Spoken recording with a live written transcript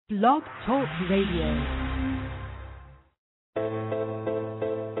Blog Talk Radio.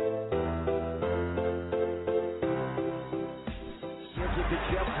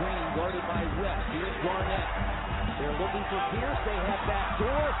 Jeff Green, guarded by Wilt. Here's Garnett. They're looking for Pierce. They have back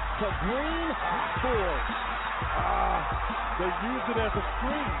door to Green. Scores. They used it as a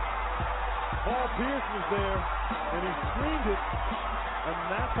screen. Paul Pierce was there, and he screened it, and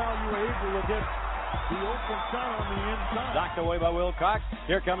that's how you were able to get the open shot on the inside. Knocked away by Wilcox.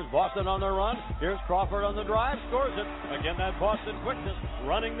 Here comes Boston on the run. Here's Crawford on the drive. Scores it. Again, that Boston quickness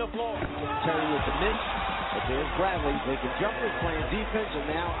running the floor. Terry with the miss. But there's Bradley making jumpers, playing defense, and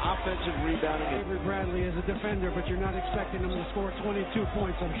now offensive rebounding. Avery Bradley is a defender, but you're not expecting him to score 22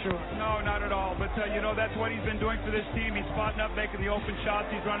 points, I'm sure. No, not at all. But, that's what he's been doing for this team. He's spotting up, making the open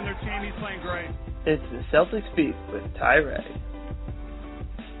shots. He's running their team. He's playing great. It's the Celtics Beat with Ty Ray.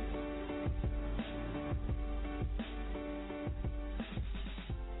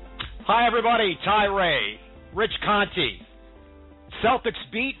 Hi, everybody. Ty Ray, Rich Conti. Celtics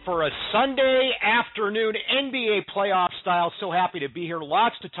Beat for a Sunday afternoon NBA playoff style. So happy to be here.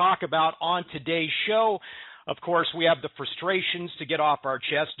 Lots to talk about on today's show. Of course, we have the frustrations to get off our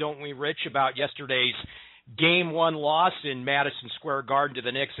chest, don't we, Rich, about yesterday's Game 1 loss in Madison Square Garden to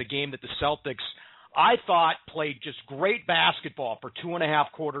the Knicks, a game that the Celtics, I thought, played just great basketball for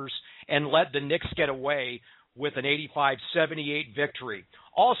 2.5 quarters and let the Knicks get away with an 85-78 victory.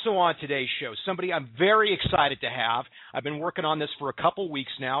 Also on today's show, somebody I'm very excited to have. I've been working on this for a couple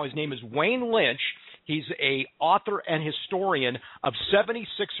weeks now. His name is Wayne Lynch. He's an author and historian of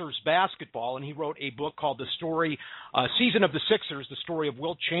 76ers basketball, and he wrote a book called The Story, Season of the Sixers, the story of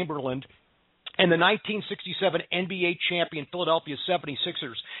Wilt Chamberlain and the 1967 NBA champion Philadelphia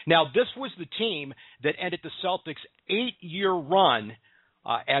 76ers. Now, this was the team that ended the Celtics' 8-year run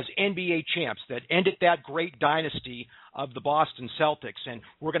as NBA champs, that ended that great dynasty of the Boston Celtics. And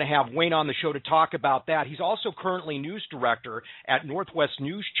we're going to have Wayne on the show to talk about that. He's also currently news director at Northwest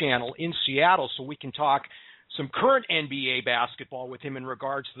News Channel in Seattle, so we can talk some current NBA basketball with him in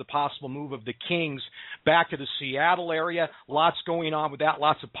regards to the possible move of the Kings back to the Seattle area. Lots going on with that,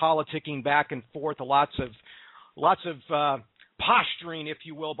 lots of politicking back and forth, lots of posturing, if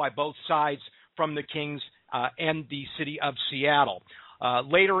you will, by both sides from the Kings and the city of Seattle.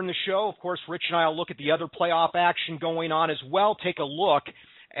 Later in the show, of course, Rich and I will look at the other playoff action going on as well, take a look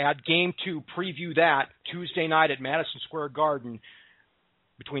at Game 2, preview that Tuesday night at Madison Square Garden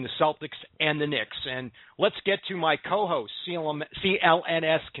between the Celtics and the Knicks. And let's get to my co-host,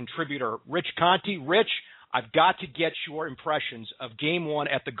 CLNS contributor, Rich Conti. Rich, I've got to get your impressions of Game 1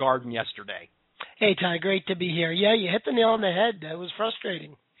 at the Garden yesterday. Hey, Ty, great to be here. Yeah, you hit the nail on the head. That was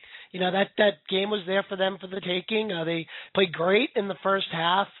frustrating. That game was there for them for the taking. They played great in the first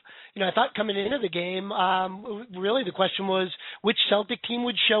half. I thought coming into the game, really the question was which Celtic team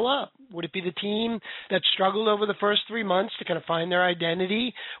would show up. Would it be the team that struggled over the first 3 months to kind of find their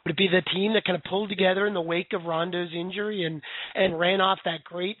identity? Would it be the team that kind of pulled together in the wake of Rondo's injury and ran off that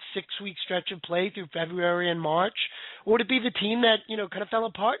great 6-week stretch of play through February and March? Or would it be the team that, kind of fell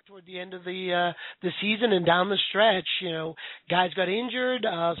apart toward the end of the season and down the stretch? Guys got injured,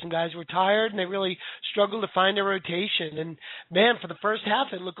 some guys were tired, and they really struggled to find a rotation. And, man, for the first half,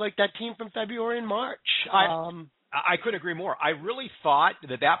 it looked like that team from February and March. I couldn't agree more. I really thought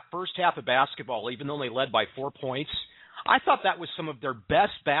that first half of basketball, even though they led by 4 points, I thought that was some of their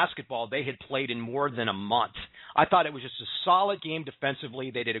best basketball they had played in more than a month. I thought it was just a solid game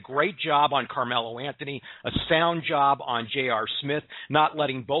defensively. They did a great job on Carmelo Anthony, a sound job on J.R. Smith, not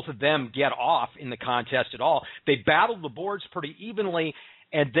letting both of them get off in the contest at all. They battled the boards pretty evenly,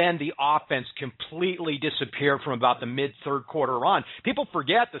 and then the offense completely disappeared from about the mid-third quarter on. People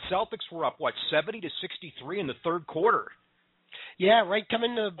forget the Celtics were up, 70-63 in the third quarter. Yeah, right.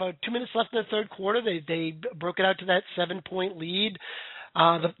 Coming to about 2 minutes left in the third quarter, they broke it out to that 7-point lead.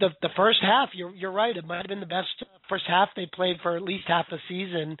 The first half, you're right. It might have been the best first half they played for at least half the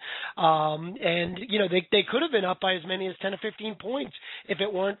season. And they could have been up by as many as 10 or 15 points if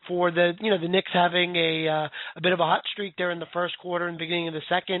it weren't for the Knicks having a bit of a hot streak there in the first quarter and beginning of the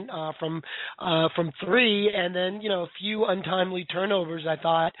second from three, and then a few untimely turnovers. I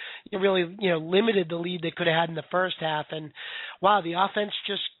thought really limited the lead they could have had in the first half. And wow, the offense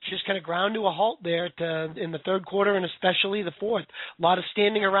just kind of ground to a halt there in the third quarter and especially the fourth. A lot of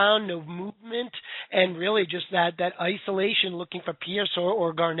standing around, no movement, and really just that isolation looking for Pierce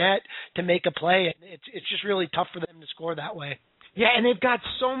or Garnett to make a play. It's just really tough for them to score that way. Yeah, and they've got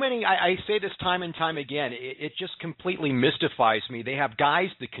so many, I say this time and time again, it just completely mystifies me. They have guys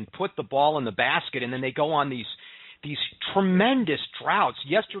that can put the ball in the basket, and then they go on these these tremendous droughts.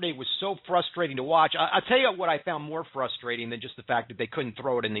 Yesterday was so frustrating to watch. I'll tell you what I found more frustrating than just the fact that they couldn't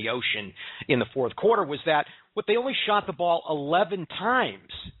throw it in the ocean in the fourth quarter was that they only shot the ball 11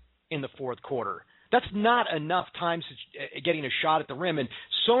 times in the fourth quarter. That's not enough times getting a shot at the rim, and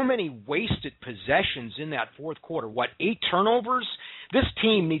so many wasted possessions in that fourth quarter. 8 turnovers? This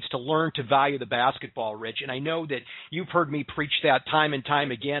team needs to learn to value the basketball, Rich, and I know that you've heard me preach that time and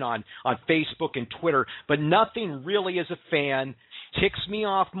time again on Facebook and Twitter, but nothing really as a fan ticks me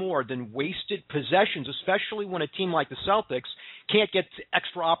off more than wasted possessions, especially when a team like the Celtics can't get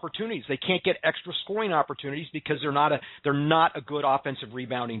extra opportunities. They can't get extra scoring opportunities because they're not a good offensive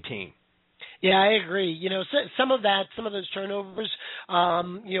rebounding team. Yeah, I agree. Some of those turnovers,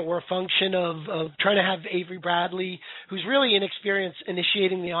 were a function of trying to have Avery Bradley, who's really inexperienced,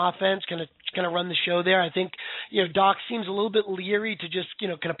 initiating the offense, kind of run the show there. I think, Doc seems a little bit leery to just,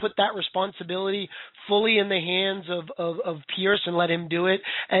 kind of put that responsibility fully in the hands of Pierce and let him do it.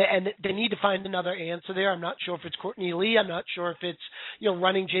 And they need to find another answer there. I'm not sure if it's Courtney Lee. I'm not sure if it's,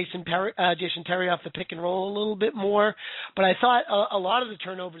 running Jason Terry off the pick and roll a little bit more. But I thought a lot of the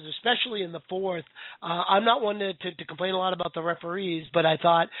turnovers, especially in the fourth, I'm not one to complain a lot about the referees, but I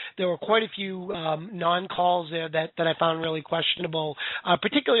thought there were quite a few non-calls there that I found really questionable,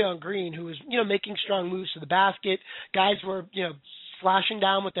 particularly on Green, who was, making strong moves to the basket. Guys were, slashing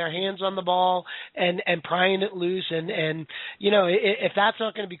down with their hands on the ball and prying it loose. And if that's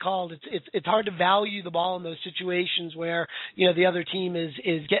not going to be called, it's hard to value the ball in those situations where, the other team is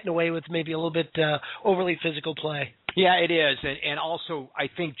getting away with maybe a little bit overly physical play. Yeah, it is. And also, I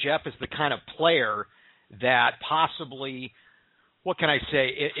think Jeff is the kind of player that possibly, what can I say,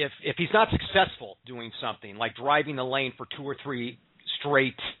 if he's not successful doing something like driving the lane for 2 or 3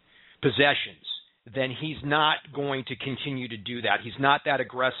 straight possessions, then he's not going to continue to do that. He's not that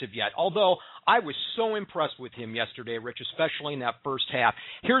aggressive yet. Although I was so impressed with him yesterday, Rich, especially in that first half.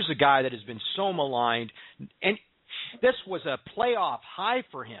 Here's a guy that has been so maligned, and this was a playoff high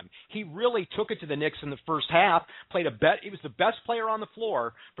for him. He really took it to the Knicks in the first half, he was the best player on the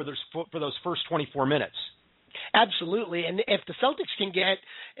floor for those first 24 minutes. Absolutely, and if the Celtics can get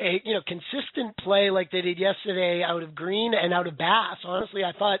a consistent play like they did yesterday out of Green and out of Bass, honestly,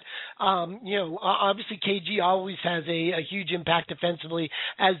 I thought obviously KG always has a huge impact defensively,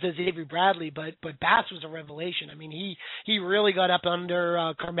 as does Avery Bradley, but Bass was a revelation. I mean, he really got up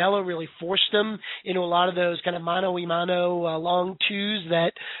under Carmelo, really forced him into a lot of those kind of mano-a-mano long twos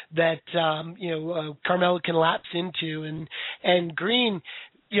that Carmelo can lapse into, and Green.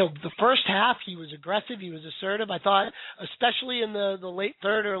 The first half, he was aggressive, he was assertive. I thought, especially in the late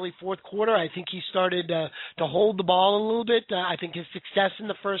third, early fourth quarter, I think he started to hold the ball a little bit. I think his success in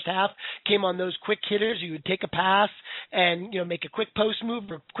the first half came on those quick hitters. He would take a pass and, make a quick post move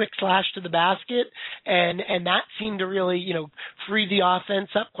or quick slash to the basket. And that seemed to really, free the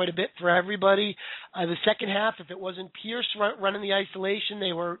offense up quite a bit for everybody. The second half, if it wasn't Pierce running the isolation,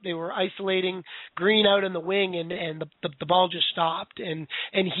 they were isolating Green out in the wing, and the ball just stopped. And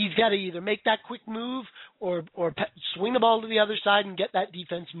he's got to either make that quick move or swing the ball to the other side and get that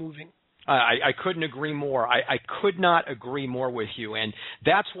defense moving. I couldn't agree more. I could not agree more with you, and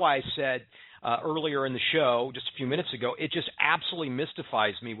that's why I said earlier in the show, just a few minutes ago, it just absolutely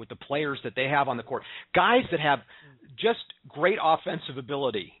mystifies me with the players that they have on the court. Guys that have just great offensive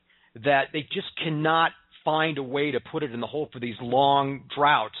ability, that they just cannot find a way to put it in the hole for these long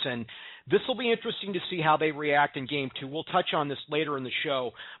droughts. And this will be interesting to see how they react in Game 2. We'll touch on this later in the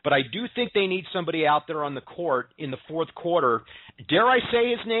show, but I do think they need somebody out there on the court in the fourth quarter. Dare I say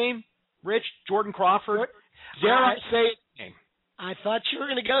his name, Rich? Jordan Crawford? Dare I say his name? I thought you were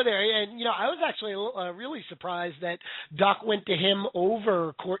going to go there, and I was actually really surprised that Doc went to him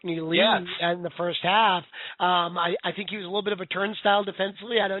over Courtney Lee in the first half. I think he was a little bit of a turnstile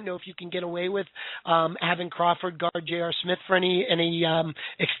defensively. I don't know if you can get away with having Crawford guard J.R. Smith for any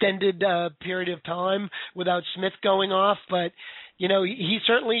extended period of time without Smith going off, but he's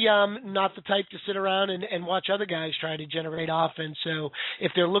certainly not the type to sit around and watch other guys try to generate offense. So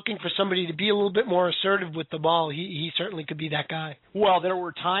if they're looking for somebody to be a little bit more assertive with the ball, he certainly could be that guy. Well, there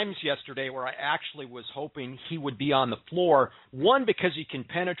were times yesterday where I actually was hoping he would be on the floor, one, because he can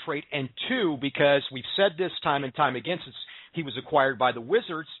penetrate, and two, because we've said this time and time again since he was acquired by the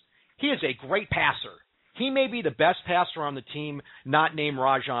Wizards, he is a great passer. He may be the best passer on the team, not named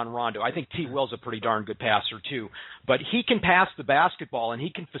Rajon Rondo. I think T. Will's a pretty darn good passer too. But he can pass the basketball and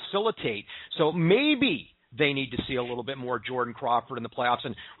he can facilitate. So maybe they need to see a little bit more Jordan Crawford in the playoffs.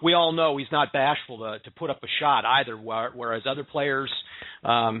 And we all know he's not bashful to put up a shot either, whereas other players,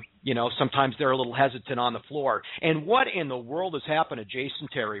 sometimes they're a little hesitant on the floor. And what in the world has happened to Jason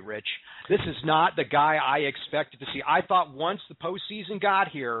Terry, Rich? This is not the guy I expected to see. I thought once the postseason got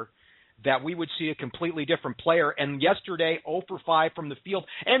here that we would see a completely different player. And yesterday, 0 for 5 from the field.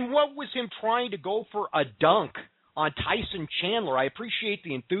 And what was him trying to go for a dunk on Tyson Chandler? I appreciate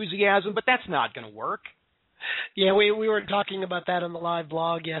the enthusiasm, but that's not going to work. Yeah, we were talking about that on the live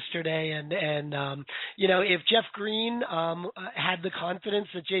blog yesterday, and if Jeff Green had the confidence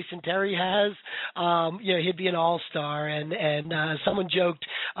that Jason Terry has, he'd be an all-star. And someone joked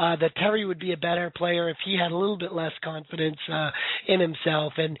that Terry would be a better player if he had a little bit less confidence in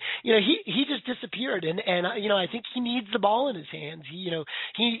himself. And he just disappeared. And I think he needs the ball in his hands.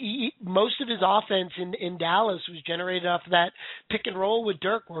 He most of his offense in Dallas was generated off of that pick and roll with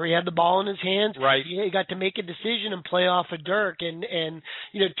Dirk, where he had the ball in his hands. Right. He got to make a decision and play off of Dirk, and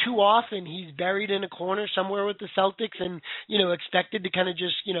too often he's buried in a corner somewhere with the Celtics and expected to kind of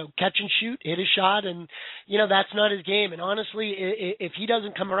just catch and shoot, hit a shot, and that's not his game. And honestly, if he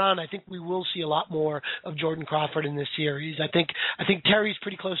doesn't come around, I think we will see a lot more of Jordan Crawford in this series. I think Terry's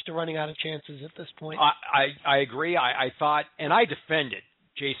pretty close to running out of chances at this point. I agree. I thought, and I defended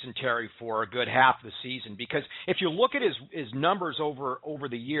Jason Terry for a good half of the season, because if you look at his numbers over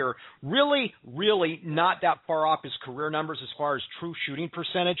the year, really not that far off his career numbers as far as true shooting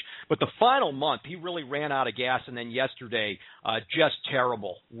percentage. But the final month, he really ran out of gas, and then yesterday, just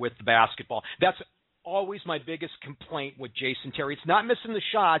terrible with the basketball. That's always my biggest complaint with Jason Terry. It's not missing the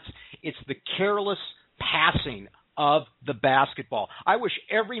shots, it's the careless passing of the basketball. I wish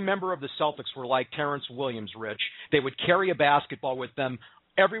every member of the Celtics were like Terrence Williams, Rich. They would carry a basketball with them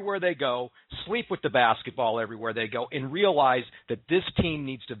everywhere they go, sleep with the basketball everywhere they go, and realize that this team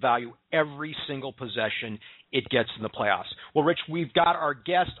needs to value every single possession it gets in the playoffs. Well, Rich, we've got our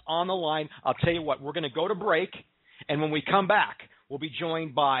guest on the line. I'll tell you what, we're going to go to break, and when we come back, we'll be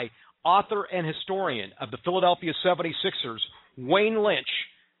joined by author and historian of the Philadelphia 76ers, Wayne Lynch.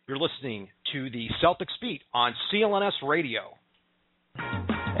 You're listening to the Celtics Beat on CLNS Radio.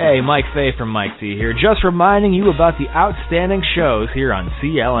 Hey, Mike Fay from Mike T here, just reminding you about the outstanding shows here on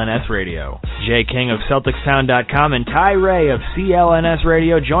CLNS Radio. Jay King of CelticsTown.com and Ty Ray of CLNS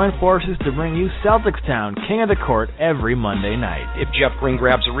Radio join forces to bring you Celtics Town, King of the Court, every Monday night. If Jeff Green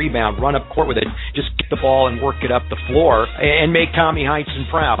grabs a rebound, run up court with it, just get the ball and work it up the floor, and make Tommy Heinsohn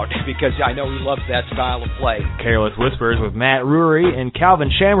proud, because I know he loves that style of play. Careless Whispers with Matt Rury and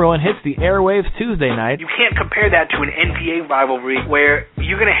Calvin Chamberlain hits the airwaves Tuesday night. You can't compare that to an NBA rivalry where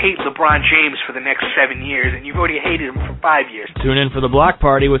you're going to hate LeBron James for the next 7 years, and you've already hated him for 5 years. Tune in for the block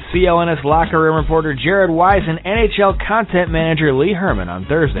party with CLNS locker room reporter Jared Wise and NHL content manager Lee Herman on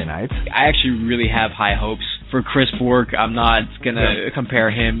Thursday nights. I actually really have high hopes for Chris Bork. I'm not going to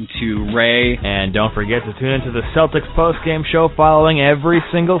compare him to Ray. And don't forget to tune into the Celtics postgame show following every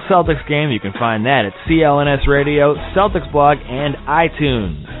single Celtics game. You can find that at CLNS Radio, Celtics blog, and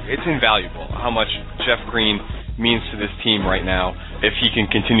iTunes. It's invaluable how much Jeff Green means to this team right now if he can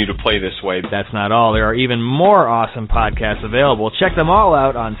continue to play this way. That's not all. There are even more awesome podcasts available. Check them all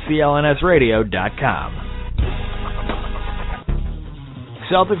out on CLNSradio.com.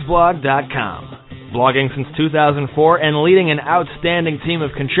 CelticsBlog.com. Blogging since 2004 and leading an outstanding team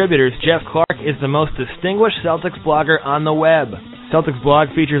of contributors, Jeff Clark is the most distinguished Celtics blogger on the web. Celtics Blog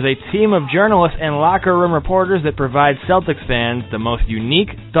features a team of journalists and locker room reporters that provide Celtics fans the most unique,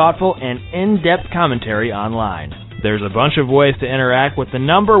 thoughtful, and in-depth commentary online. There's a bunch of ways to interact with the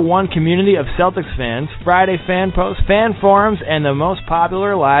 #1 community of Celtics fans, Friday fan posts, fan forums, and the most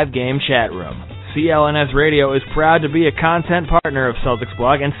popular live game chat room. CLNS Radio is proud to be a content partner of Celtics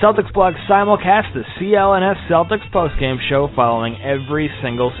Blog, and Celtics Blog simulcasts the CLNS Celtics postgame show following every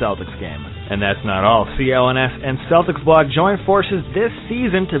single Celtics game. And that's not all. CLNS and Celtics Blog join forces this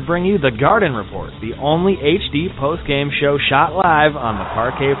season to bring you the Garden Report, the only HD postgame show shot live on the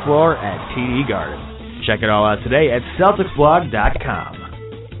parquet floor at TD Garden. Check it all out today at CelticsBlog.com.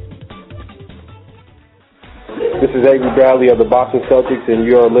 This is Avery Bradley of the Boston Celtics, and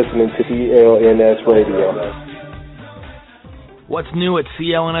you are listening to CLNS Radio. What's new at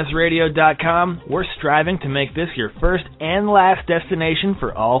CLNSradio.com? We're striving to make this your first and last destination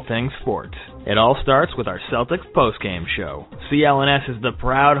for all things sports. It all starts with our Celtics postgame show. CLNS is the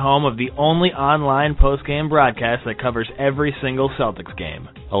proud home of the only online postgame broadcast that covers every single Celtics game.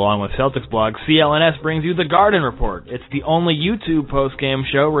 Along with Celtics Blog, CLNS brings you the Garden Report. It's the only YouTube postgame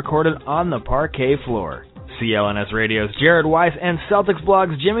show recorded on the parquet floor. CLNS Radio's Jared Weiss and Celtics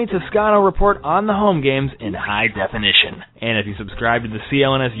Blog's Jimmy Toscano report on the home games in high definition. And if you subscribe to the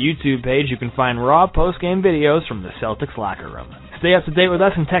CLNS YouTube page, you can find raw post-game videos from the Celtics locker room. Stay up to date with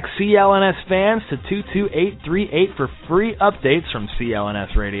us and text CLNS fans to 22838 for free updates from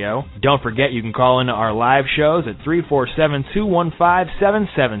CLNS Radio. Don't forget you can call into our live shows at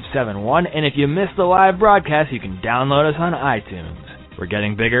 347-215-7771, and if you missed the live broadcast, you can download us on iTunes. We're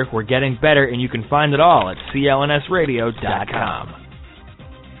getting bigger, we're getting better, and you can find it all at CLNSradio.com.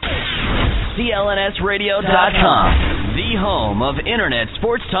 CLNSradio.com, the home of Internet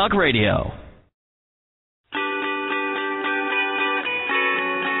Sports Talk Radio.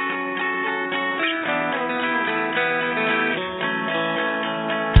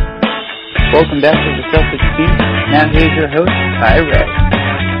 Welcome back to the Celtics Beat. Now here's your host, Ty Ray.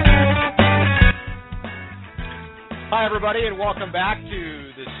 Hi, everybody, and welcome back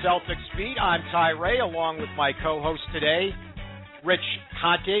to the Celtics Beat. I'm Ty Ray, along with my co-host today, Rich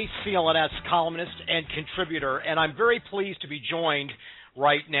Conte, CLNS columnist and contributor. And I'm very pleased to be joined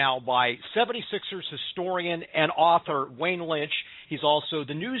right now by 76ers historian and author Wayne Lynch. He's also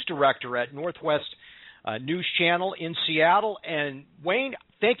the news director at Northwest News Channel in Seattle. And Wayne,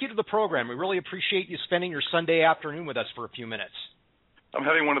 thank you to the program. We really appreciate you spending your Sunday afternoon with us for a few minutes. I'm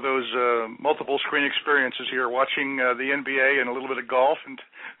having one of those multiple screen experiences here, watching the NBA and a little bit of golf and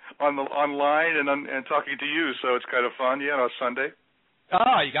online and talking to you. So it's kind of fun, on a Sunday.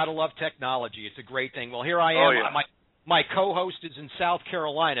 You got to love technology. It's a great thing. Well, here I am. Oh, yeah. My co-host is in South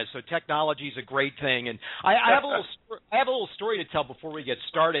Carolina, so technology is a great thing. And I have a little story to tell before we get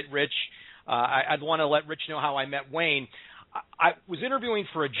started, Rich. I'd want to let Rich know how I met Wayne. I was interviewing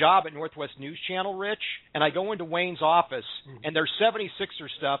for a job at Northwest News Channel, Rich, and I go into Wayne's office, and there's 76er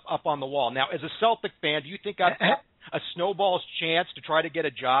stuff up on the wall. Now, as a Celtic fan, do you think I've got a snowball's chance to try to get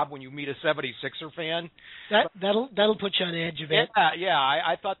a job when you meet a 76er fan? That'll put you on the edge of it. Yeah.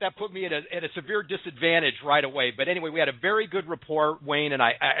 I thought that put me at a severe disadvantage right away. But anyway, we had a very good rapport, Wayne, and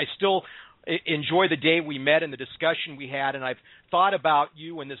I still enjoy the day we met and the discussion we had, and I've thought about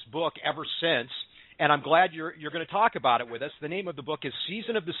you and this book ever since. And I'm glad you're going to talk about it with us. The name of the book is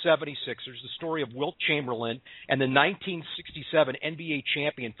Season of the 76ers, the story of Wilt Chamberlain and the 1967 NBA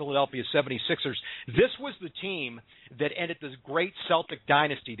champion Philadelphia 76ers. This was the team that ended this great Celtic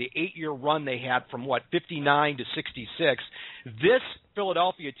dynasty, the 8-year run they had from, 59 to 66. This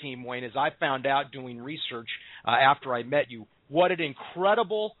Philadelphia team, Wayne, as I found out doing research after I met you, what an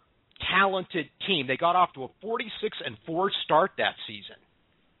incredible, talented team. They got off to a 46-4 start that season.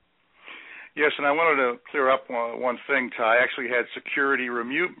 Yes, and I wanted to clear up one thing, Ty. I actually had security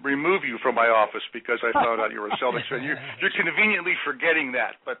remove you from my office because I found out you were a Celtics fan. You're conveniently forgetting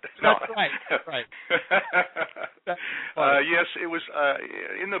that, but no. That's right. Yes, it was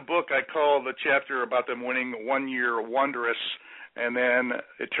in the book. I call the chapter about them winning 1 year wondrous, and then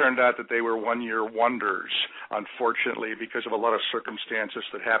it turned out that they were 1 year wonders, unfortunately, because of a lot of circumstances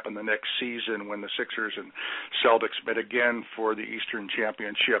that happened the next season when the Sixers and Celtics met again for the Eastern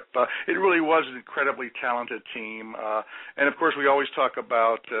Championship. It really was an incredibly talented team. And, of course, we always talk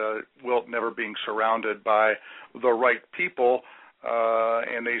about Wilt never being surrounded by the right people.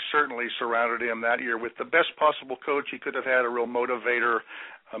 And they certainly surrounded him that year with the best possible coach he could have had, a real motivator,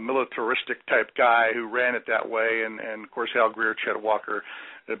 a militaristic type guy who ran it that way, and of course Hal Greer, Chet Walker,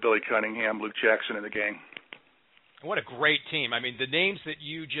 Billy Cunningham, Luke Jackson in the gang. What a great team. I mean, the names that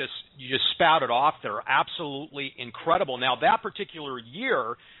you just spouted off there are absolutely incredible. Now, that particular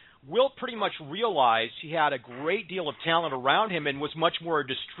year, Wilt pretty much realized he had a great deal of talent around him and was much more a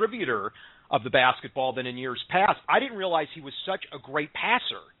distributor of the basketball than in years past. I didn't realize he was such a great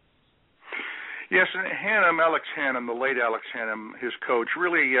passer. Yes, and Alex Hannum, the late Alex Hannum, his coach,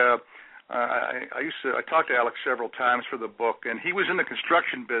 really. I talked to Alex several times for the book, and he was in the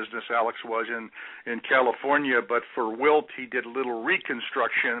construction business. Alex was in California, but for Wilt, he did a little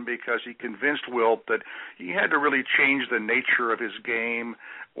reconstruction because he convinced Wilt that he had to really change the nature of his game,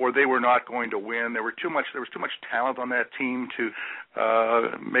 or they were not going to win. There was too much talent on that team to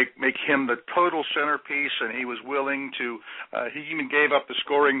make him the total centerpiece, and he was willing to. He even gave up the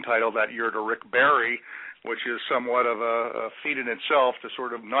scoring title that year to Rick Barry, which is somewhat of a feat in itself to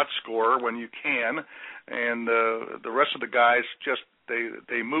sort of not score when you can. And the rest of the guys just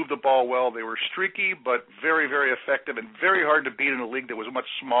they moved the ball well. They were streaky, but very, very effective and very hard to beat in a league that was much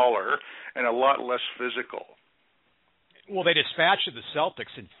smaller and a lot less physical. Well, they dispatched the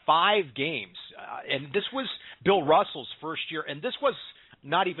Celtics in 5 games, and this was Bill Russell's first year, and this was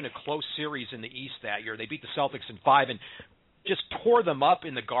not even a close series in the East that year. They beat the Celtics in 5, and just tore them up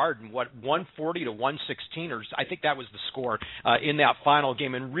in the Garden, 140 to 116, or I think that was the score in that final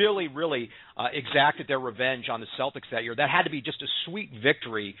game, and really, really exacted their revenge on the Celtics that year. That had to be just a sweet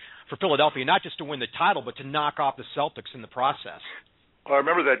victory for Philadelphia, not just to win the title, but to knock off the Celtics in the process. Well, I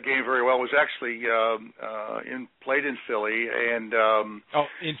remember that game very well. It was actually played in Philly, and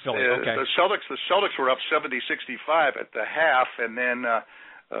in Philly. Okay. The Celtics were up 70-65 at the half, and then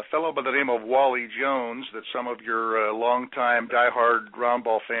a fellow by the name of Wally Jones, that some of your longtime diehard round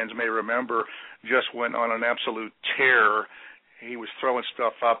ball fans may remember, just went on an absolute tear. He was throwing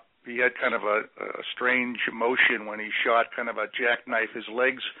stuff up. He had kind of a strange motion when he shot, kind of a jackknife. His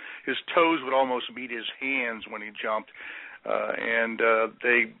legs, his toes would almost meet his hands when he jumped. And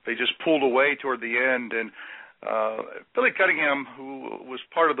they just pulled away toward the end, and Billy Cunningham, who was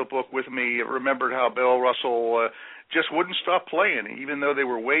part of the book with me, remembered how Bill Russell just wouldn't stop playing. Even though they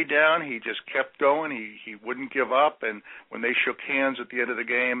were way down, he just kept going. He wouldn't give up, and when they shook hands at the end of the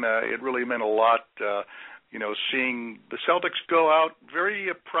game, it really meant a lot, seeing the Celtics go out very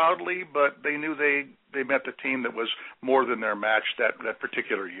proudly, but they knew they met the team that was more than their match that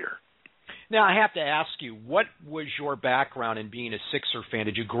particular year. Now, I have to ask you, what was your background in being a Sixer fan?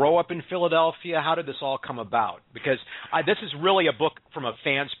 Did you grow up in Philadelphia? How did this all come about? Because this is really a book from a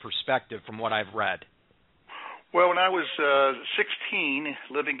fan's perspective from what I've read. Well, when I was 16,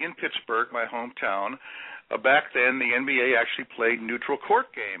 living in Pittsburgh, my hometown, back then the NBA actually played neutral court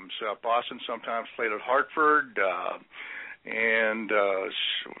games. Boston sometimes played at Hartford, and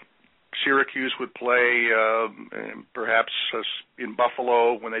Syracuse would play perhaps in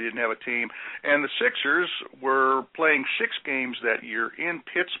Buffalo when they didn't have a team. And the Sixers were playing 6 games that year in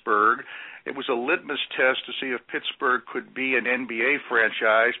Pittsburgh. It was a litmus test to see if Pittsburgh could be an NBA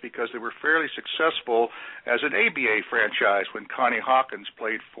franchise, because they were fairly successful as an ABA franchise when Connie Hawkins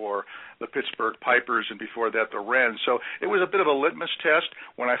played for the Pittsburgh Pipers and before that the Wrens. So it was a bit of a litmus test.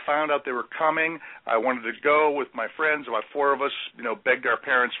 When I found out they were coming, I wanted to go with my friends. About 4 of us, begged our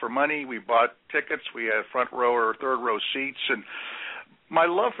parents for money. We bought tickets. We had front row or third row seats. And my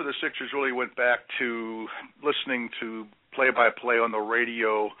love for the Sixers really went back to listening to play-by-play on the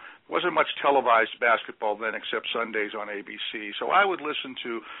radio. Wasn't much televised basketball then except Sundays on ABC. So I would listen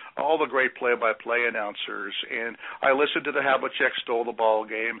to all the great play-by-play announcers, and I listened to the Havlicek stole the ball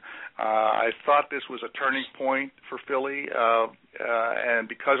game. I thought this was a turning point for Philly, and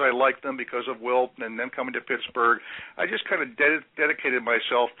because I liked them, because of Wilt, and then coming to Pittsburgh, I just kind of dedicated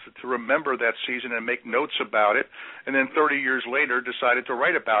myself to remember that season and make notes about it. And then 30 years later, decided to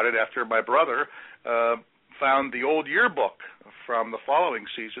write about it after my brother found the old yearbook from the following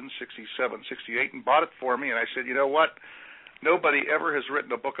season, 67, 68, and bought it for me. And I said, you know what? Nobody ever has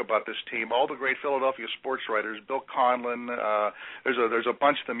written a book about this team. All the great Philadelphia sports writers, Bill Conlon, there's a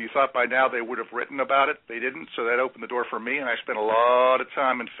bunch of them. You thought by now they would have written about it. They didn't, so that opened the door for me, and I spent a lot of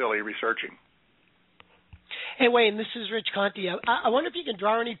time in Philly researching. Hey, Wayne, this is Rich Conti. I wonder if you can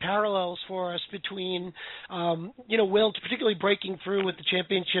draw any parallels for us between, Wilt, particularly breaking through with the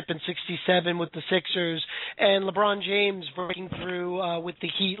championship in '67 with the Sixers, and LeBron James breaking through with the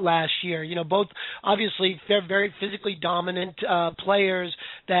Heat last year. Both obviously they're very physically dominant players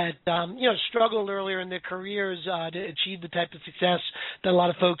that struggled earlier in their careers to achieve the type of success that a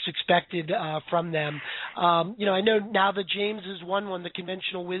lot of folks expected from them. I know now that James has won one, the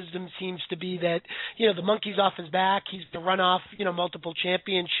conventional wisdom seems to be that the monkey's off his back. He's to run off, multiple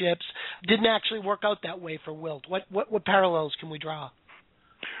championships. Didn't actually work out that way for Wilt. What parallels can we draw?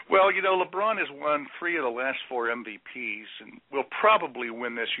 Well, LeBron has won 3 of the last 4 MVPs, and will probably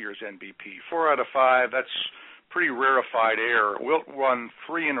win this year's MVP. 4 out of 5, that's pretty rarefied air. Wilt won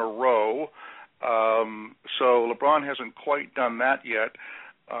 3 in a row, so LeBron hasn't quite done that yet.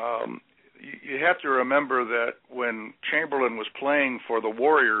 You have to remember that when Chamberlain was playing for the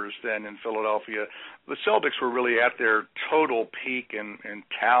Warriors then in Philadelphia, the Celtics were really at their total peak in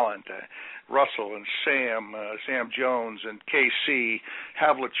talent. Russell and Sam Jones and KC,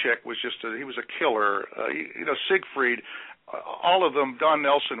 Havlicek was he was a killer. Siegfried, all of them, Don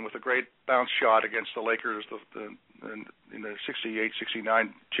Nelson with a great bounce shot against the Lakers in the 68,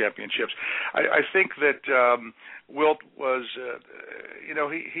 69 championships. I think that Wilt was,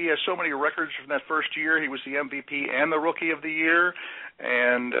 he has so many records from that first year. He was the MVP and the Rookie of the Year,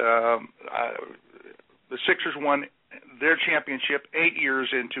 and the Sixers won their championship 8 years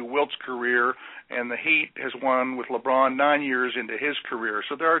into Wilt's career, and the Heat has won with LeBron 9 years into his career.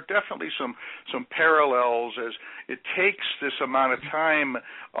 So there are definitely some parallels, as it takes this amount of time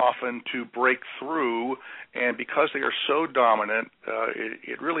often to break through, and because they are so dominant,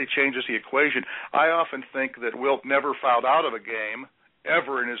 it really changes the equation. I often think that Wilt never fouled out of a game,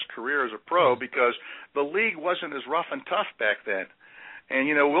 ever in his career as a pro because the league wasn't as rough and tough back then. And,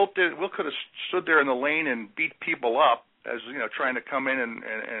 you know, Wilt could have stood there in the lane and beat people up as, you know, trying to come in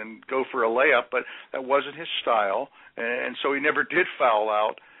and go for a layup, but that wasn't his style. And so he never did foul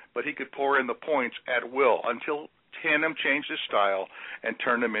out, but he could pour in the points at will until Tandem changed his style and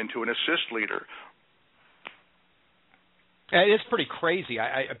turned him into an assist leader. It's pretty crazy.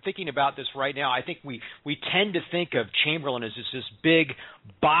 I'm thinking about this right now. I think we tend to think of Chamberlain as this big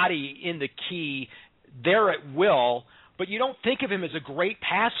body in the key there at will, but you don't think of him as a great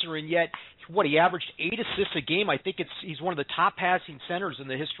passer, and yet, he averaged 8 assists a game. I think he's one of the top passing centers in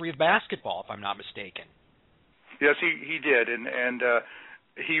the history of basketball, if I'm not mistaken. Yes, he did, and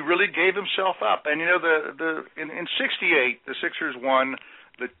he really gave himself up. And, you know, in 68, the Sixers won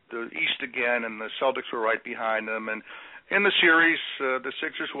the East again, and the Celtics were right behind them, and in the series, the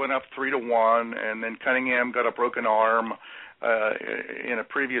Sixers went up 3-1, and then Cunningham got a broken arm in a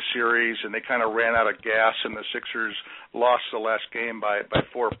previous series, and they kind of ran out of gas, and the Sixers lost the last game by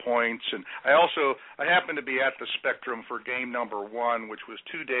 4 points. And I happened to be at the Spectrum for game number 1, which was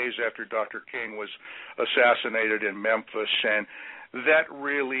 2 days after Dr. King was assassinated in Memphis, and that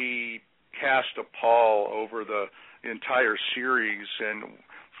really cast a pall over the entire series. And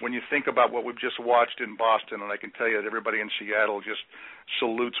when you think about what we've just watched in Boston, and I can tell you that everybody in Seattle just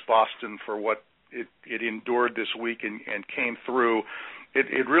salutes Boston for what it endured this week and came through,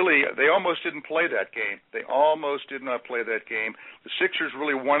 it really, they almost didn't play that game. They almost did not play that game. The Sixers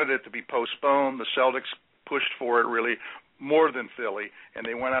really wanted it to be postponed. The Celtics pushed for it really more than Philly, and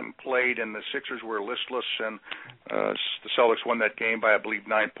they went out and played, and the Sixers were listless, and the Celtics won that game by, I believe,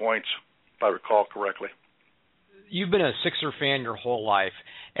 9 points, if I recall correctly. You've been a Sixer fan your whole life.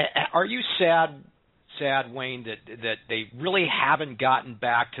 Are you sad, Wayne, that they really haven't gotten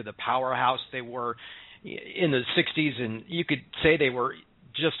back to the powerhouse they were in the 60s, and you could say they were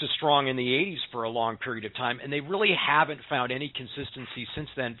just as strong in the 80s for a long period of time, and they really haven't found any consistency since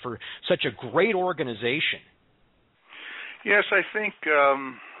then for such a great organization? Yes, I think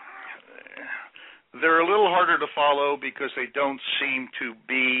they're a little harder to follow because they don't seem to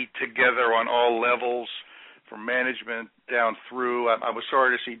be together on all levels, from management down through. I was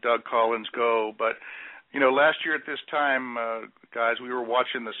sorry to see Doug Collins go, but, you know, last year at this time, guys, we were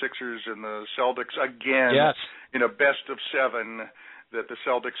watching the Sixers and the Celtics again in a best of 7 that the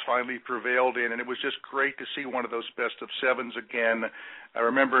Celtics finally prevailed in, and it was just great to see one of those best of 7s again. I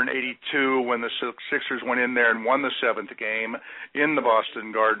remember in '82 when the Sixers went in there and won the 7th game in the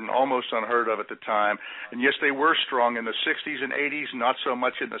Boston Garden, almost unheard of at the time. And yes, they were strong in the 60s and 80s, not so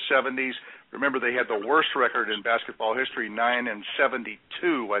much in the 70s. Remember, they had the worst record in basketball history,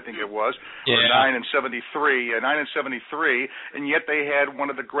 9-72, I think it was, or 9-73, and yet they had one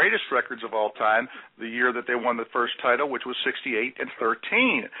of the greatest records of all time the year that they won the first title, which was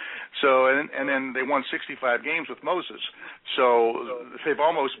 68-13. So, and then they won 65 games with Moses. So they've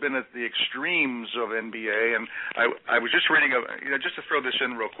almost been at the extremes of NBA. And I was just reading, just to throw this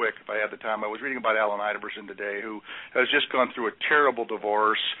in real quick, if I had the time, I was reading about Allen Iverson today, who has just gone through a terrible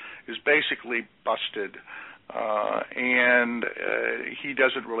divorce, is basically busted, and he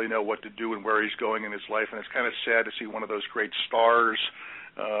doesn't really know what to do and where he's going in his life, and it's kind of sad to see one of those great stars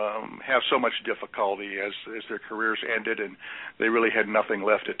have so much difficulty as their careers ended, and they really had nothing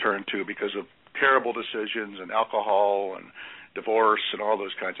left to turn to because of terrible decisions and alcohol and divorce and all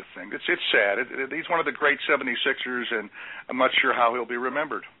those kinds of things. It's sad. He's one of the great 76ers, and I'm not sure how he'll be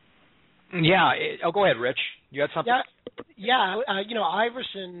remembered. Yeah. Go ahead, Rich. You had something? Yeah,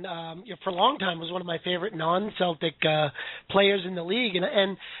 Iverson for a long time was one of my favorite non-Celtic players in the league,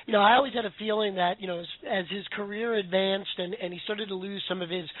 and I always had a feeling that as his career advanced and he started to lose some of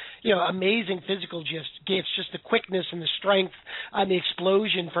his amazing physical gifts, just the quickness and the strength and the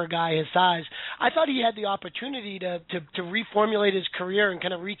explosion for a guy his size, I thought he had the opportunity to reformulate his career and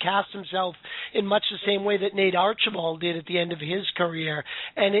kind of recast himself in much the same way that Nate Archibald did at the end of his career,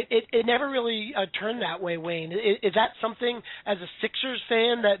 and it never really turned that way, Wayne. Is that something as a Sixers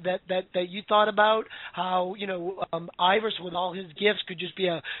fan that you thought about, how Iverson with all his gifts could just be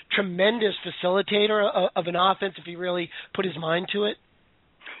a tremendous facilitator of an offense if he really put his mind to it?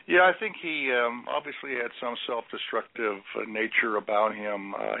 Yeah, I think he obviously had some self-destructive nature about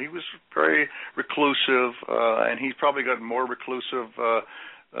him. He was very reclusive, and he's probably gotten more reclusive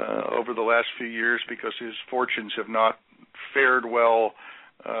over the last few years because his fortunes have not fared well.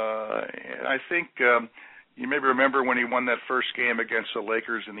 I think you maybe remember when he won that first game against the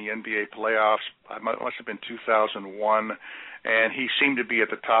Lakers in the NBA playoffs. It must have been 2001, and he seemed to be at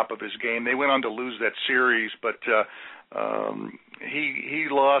the top of his game. They went on to lose that series, but he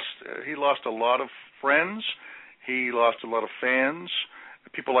lost a lot of friends. He lost a lot of fans.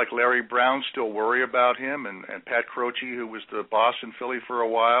 People like Larry Brown still worry about him, and Pat Croce, who was the boss in Philly for a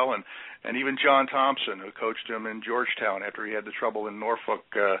while, and even John Thompson, who coached him in Georgetown after he had the trouble in Norfolk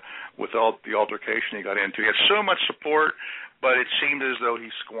with all the altercation he got into. He had so much support, but it seemed as though he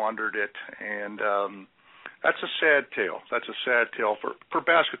squandered it, and that's a sad tale. That's a sad tale for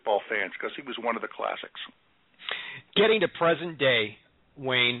basketball fans, because he was one of the classics. Getting to present day,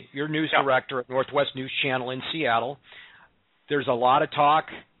 Wayne, you're news director at Northwest News Channel in Seattle. There's a lot of talk.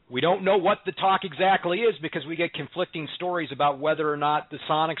 We don't know what the talk exactly is because we get conflicting stories about whether or not the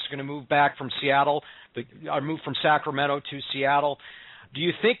Sonics are going to move back from Seattle, or move from Sacramento to Seattle. Do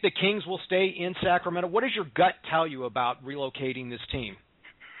you think the Kings will stay in Sacramento? What does your gut tell you about relocating this team?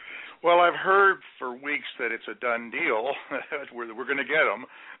 Well, I've heard for weeks that it's a done deal. We're going to get them.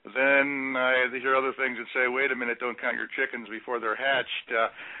 Then I hear other things that say, wait a minute, don't count your chickens before they're hatched.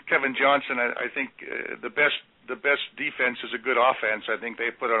 Kevin Johnson, I think the best defense is a good offense. I think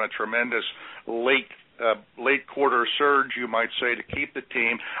they put on a tremendous late quarter surge, you might say, to keep the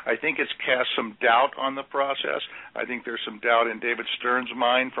team. I think it's cast some doubt on the process. I think there's some doubt in David Stern's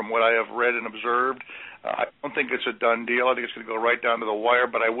mind from what I have read and observed. I don't think it's a done deal. I think it's going to go right down to the wire,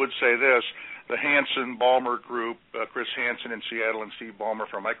 but I would say this. The Hansen-Ballmer group, Chris Hansen in Seattle and Steve Ballmer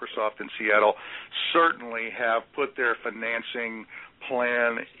from Microsoft in Seattle, certainly have put their financing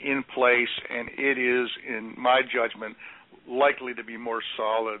plan in place, and it is, in my judgment, likely to be more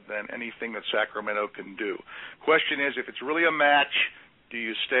solid than anything that Sacramento can do. Question is, if it's really a match, do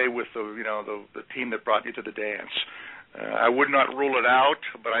you stay with the team that brought you to the dance? I would not rule it out,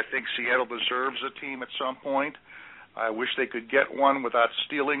 but I think Seattle deserves a team at some point. I wish they could get one without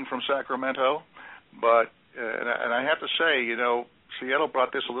stealing from Sacramento, but and I have to say, Seattle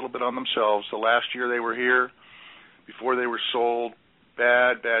brought this a little bit on themselves. The last year they were here, before they were sold,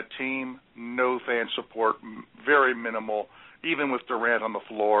 bad team, no fan support, very minimal, even with Durant on the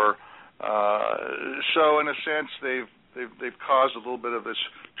floor. So in a sense, they've caused a little bit of this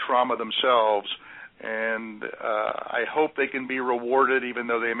trauma themselves, and I hope they can be rewarded, even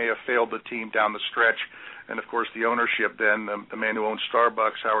though they may have failed the team down the stretch. And of course, the ownership, then the man who owns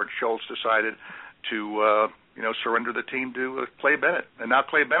Starbucks, Howard Schultz, decided to surrender the team to Clay Bennett, and now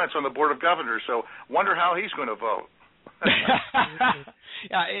Clay Bennett's on the board of governors. So wonder how he's going to vote.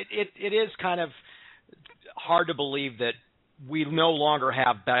 Yeah, it is kind of hard to believe that we no longer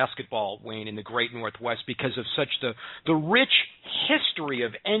have basketball, Wayne, in the Great Northwest because of such the rich history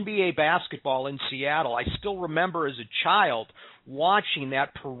of NBA basketball in Seattle. I still remember as a child watching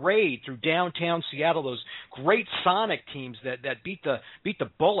that parade through downtown Seattle, those great Sonic teams that beat the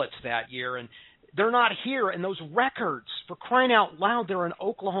Bullets that year, and they're not here. And those records, for crying out loud, they're in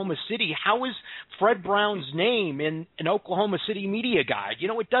Oklahoma City. How is Fred Brown's name in an Oklahoma City media guide?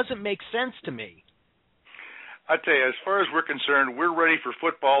 It doesn't make sense to me. I tell you, as far as we're concerned, we're ready for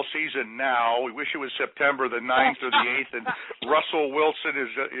football season now. We wish it was September the 9th or the 8th, and Russell Wilson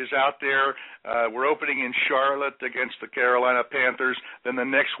is out there. We're opening in Charlotte against the Carolina Panthers. Then the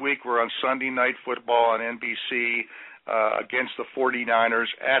next week we're on Sunday Night Football on NBC against the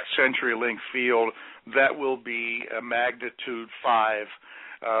 49ers at CenturyLink Field. That will be a magnitude 5.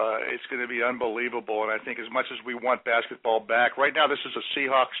 It's going to be unbelievable, and I think as much as we want basketball back, right now this is a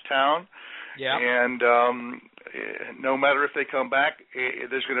Seahawks town. Yeah. And no matter if they come back,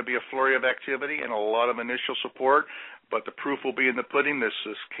 there's going to be a flurry of activity and a lot of initial support, but the proof will be in the pudding. This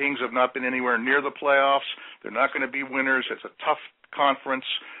Kings have not been anywhere near the playoffs. They're not going to be winners. It's a tough conference.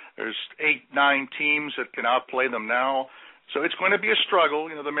 There's 8-9 teams that can outplay them now. So it's going to be a struggle.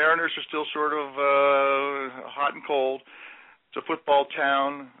 The Mariners are still sort of hot and cold. It's a football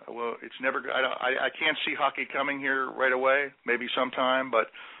town. Well, it's never. I can't see hockey coming here right away. Maybe sometime, but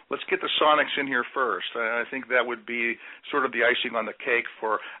let's get the Sonics in here first. I think that would be sort of the icing on the cake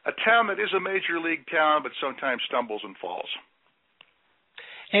for a town that is a major league town, but sometimes stumbles and falls.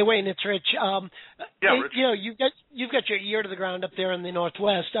 Hey, Wayne, it's Rich. Rich. You've got your ear to the ground up there in the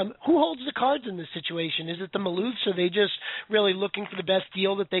Northwest. Who holds the cards in this situation? Is it the Maloofs? Are they just really looking for the best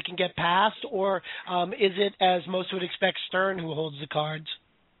deal that they can get past, or is it, as most would expect, Stern who holds the cards?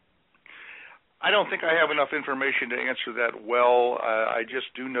 I don't think I have enough information to answer that well. I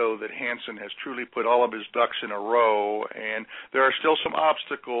just do know that Hansen has truly put all of his ducks in a row, and there are still some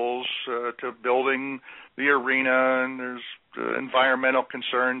obstacles to building the arena, and there's environmental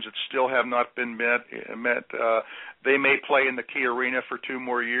concerns that still have not been met. They may play in the Key Arena for 2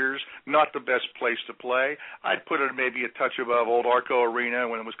 more years. Not the best place to play. I'd put it maybe a touch above old Arco Arena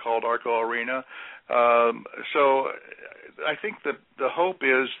when it was called Arco Arena. So I think that the hope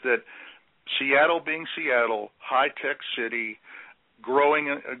is that Seattle being Seattle, high-tech city,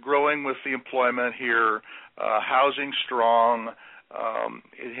 growing with the employment here, housing strong.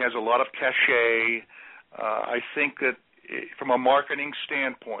 It has a lot of cachet. I think that from a marketing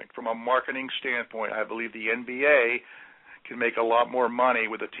standpoint, I believe the NBA can make a lot more money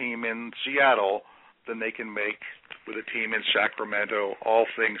with a team in Seattle than they can make with a team in Sacramento, all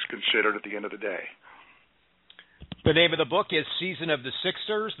things considered at the end of the day. The name of the book is Season of the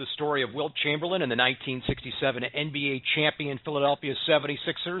Sixers, the story of Wilt Chamberlain and the 1967 NBA champion Philadelphia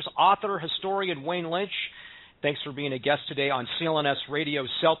 76ers. Author, historian Wayne Lynch, thanks for being a guest today on CLNS Radio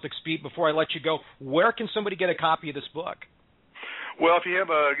Celtics Beat. Before I let you go, where can somebody get a copy of this book? Well, if you have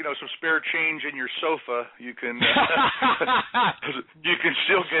some spare change in your sofa, you can you can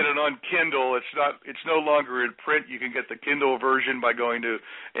still get it on Kindle. It's no longer in print. You can get the Kindle version by going to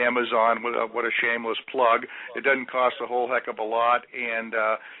Amazon. What a shameless plug! It doesn't cost a whole heck of a lot, and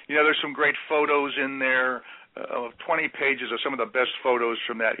there's some great photos in there. 20 pages of some of the best photos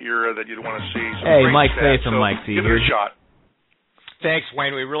from that era that you'd want to see. Hey, Mike Fay from Mike C. Give it a shot. Thanks,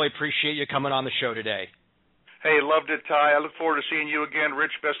 Wayne. We really appreciate you coming on the show today. Hey, loved it, Ty. I look forward to seeing you again.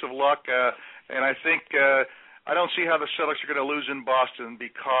 Rich, best of luck. And I think I don't see how the Celtics are going to lose in Boston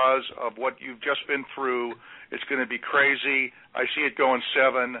because of what you've just been through. It's going to be crazy. I see it going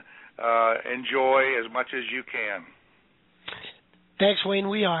 7. Enjoy as much as you can. Thanks, Wayne.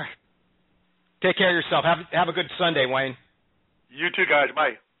 We are. Take care of yourself. Have a good Sunday, Wayne. You too, guys.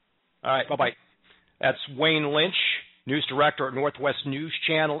 Bye. All right, bye-bye. That's Wayne Lynch, news director at Northwest News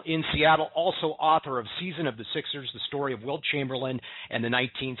Channel in Seattle, also author of Season of the Sixers, the story of Wilt Chamberlain and the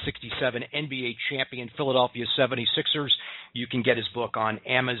 1967 NBA champion Philadelphia 76ers. You can get his book on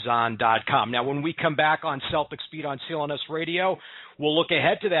Amazon.com. Now, when we come back on Celtics Beat on CLNS Radio, we'll look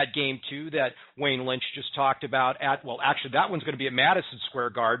ahead to that Game 2 that Wayne Lynch just talked about actually, that one's going to be at Madison Square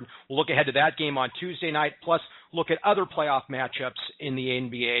Garden. We'll look ahead to that game on Tuesday night, plus look at other playoff matchups in the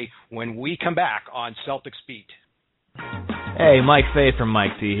NBA when we come back on Celtics Beat. Hey, Mike Fay from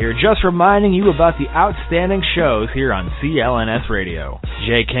Mike C. here, just reminding you about the outstanding shows here on CLNS Radio.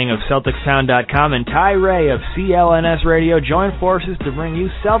 Jay King of CelticsTown.com and Ty Ray of CLNS Radio join forces to bring you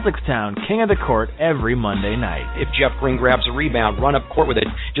Celtics Town, King of the Court, every Monday night. If Jeff Green grabs a rebound, run up court with it,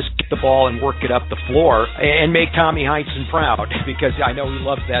 just get the ball and work it up the floor, and make Tommy Heinsohn proud, because I know he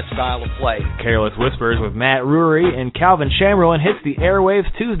loves that style of play. Careless Whispers with Matt Rury and Calvin Chamberlain hits the airwaves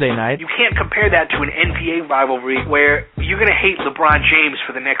Tuesday night. You can't compare that to an NBA rivalry where you're going to hate LeBron James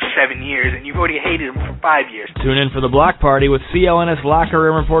for the next 7 years, and you've already hated him for 5 years. Tune in for the block party with CLNS locker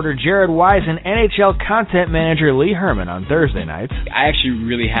room reporter Jared Wise and NHL content manager Lee Herman on Thursday nights. I actually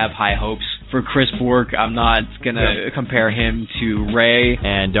really have high hopes for Chris Bork. I'm not going to compare him to Ray.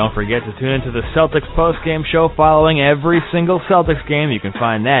 And don't forget to tune into the Celtics postgame show following every single Celtics game. You can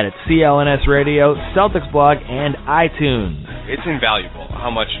find that at CLNS Radio, Celtics blog, and iTunes. It's invaluable how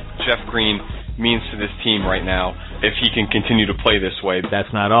much Jeff Green means to this team right now if he can continue to play this way.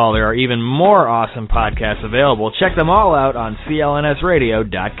 That's not all. There are even more awesome podcasts available. Check them all out on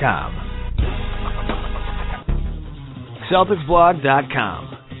CLNSradio.com. CelticsBlog.com.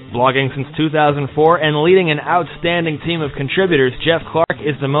 Blogging since 2004 and leading an outstanding team of contributors, Jeff Clark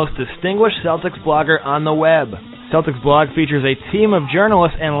is the most distinguished Celtics blogger on the web. Celtics blog features a team of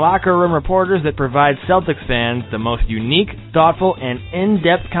journalists and locker room reporters that provide Celtics fans the most unique, thoughtful, and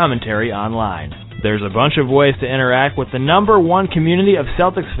in-depth commentary online. There's a bunch of ways to interact with the #1 community of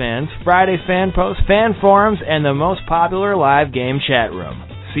Celtics fans, Friday fan posts, fan forums, and the most popular live game chat room.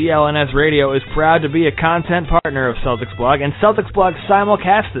 CLNS Radio is proud to be a content partner of Celtics Blog, and Celtics Blog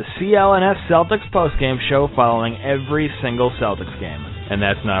simulcasts the CLNS Celtics postgame show following every single Celtics game. And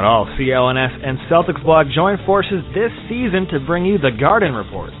that's not all. CLNS and Celtics Blog join forces this season to bring you the Garden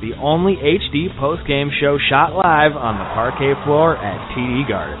Report, the only HD postgame show shot live on the parquet floor at TD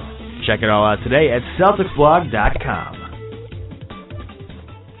Garden. Check it all out today at CelticsBlog.com.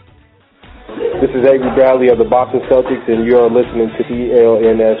 This is Avery Bradley of the Boston Celtics, and you are listening to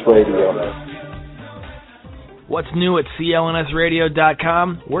CLNS Radio. What's new at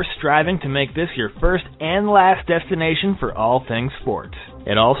CLNSradio.com? We're striving to make this your first and last destination for all things sports.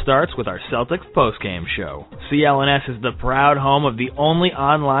 It all starts with our Celtics postgame show. CLNS is the proud home of the only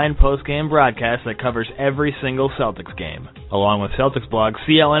online postgame broadcast that covers every single Celtics game. Along with Celtics Blog,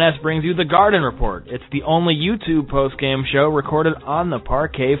 CLNS brings you the Garden Report. It's the only YouTube postgame show recorded on the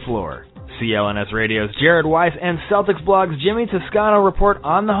parquet floor. CLNS Radio's Jared Weiss and Celtics Blog's Jimmy Toscano report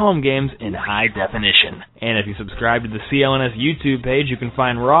on the home games in high definition. And if you subscribe to the CLNS YouTube page, you can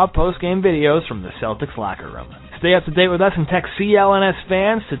find raw post-game videos from the Celtics locker room. Stay up to date with us and text CLNS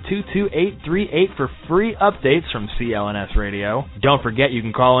fans to 22838 for free updates from CLNS Radio. Don't forget you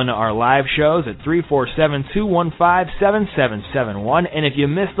can call into our live shows at 347-215-7771, and if you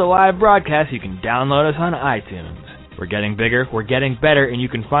missed the live broadcast, you can download us on iTunes. We're getting bigger, we're getting better, and you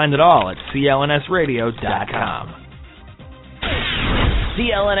can find it all at CLNSradio.com.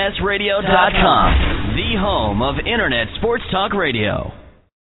 CLNSradio.com, the home of Internet Sports Talk Radio.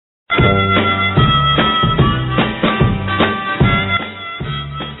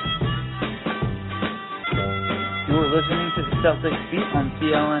 You're listening to the Celtics Beat on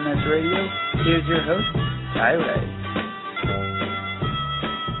CLNS Radio. Here's your host, Ty Ray.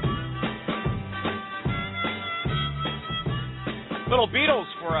 Little Beatles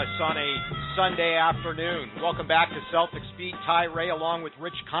for us on a Sunday afternoon. Welcome back to Celtics Beat. Ty Ray along with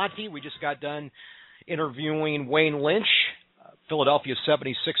Rich Conte. We just got done interviewing Wayne Lynch, Philadelphia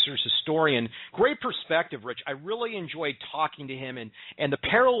 76ers historian. Great perspective, Rich. I really enjoyed talking to him and the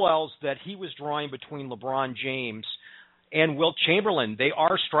parallels that he was drawing between LeBron James and Wilt Chamberlain. They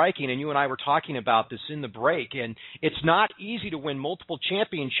are striking, and you and I were talking about this in the break, and it's not easy to win multiple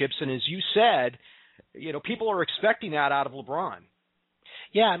championships, and as you said, you know, people are expecting that out of LeBron.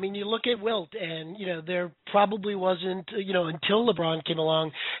 Yeah, I mean, you look at Wilt, and, you know, there probably wasn't, you know, until LeBron came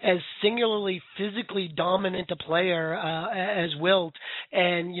along, as singularly physically dominant a player as Wilt.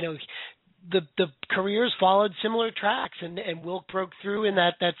 And, you know, the careers followed similar tracks, and Wilt broke through in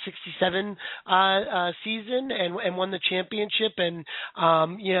that 67 season and won the championship, and,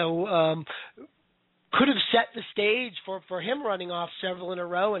 could have set the stage for him running off several in a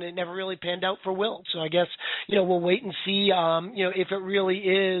row, and it never really panned out for Wilt. So I guess, you know, we'll wait and see, if it really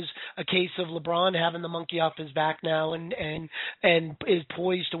is a case of LeBron having the monkey off his back now and is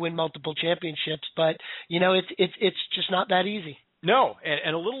poised to win multiple championships. But, you know, it's just not that easy. No,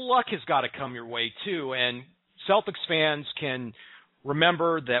 and a little luck has got to come your way too. And Celtics fans can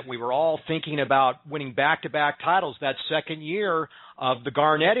remember that we were all thinking about winning back-to-back titles that second year of the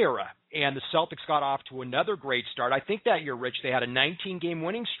Garnett era. And the Celtics got off to another great start. I think that year, Rich, they had a 19-game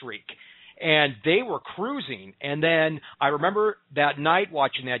winning streak, and they were cruising. And then I remember that night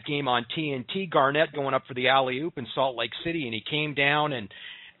watching that game on TNT, Garnett going up for the alley-oop in Salt Lake City, and he came down, and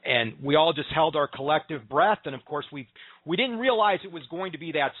we all just held our collective breath. And, of course, we didn't realize it was going to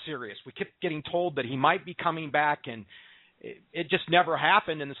be that serious. We kept getting told that he might be coming back, and it just never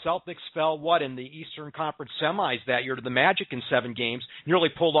happened, and the Celtics fell, in the Eastern Conference semis that year to the Magic in 7 games, nearly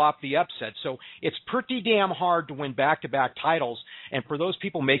pulled off the upset. So it's pretty damn hard to win back-to-back titles, and for those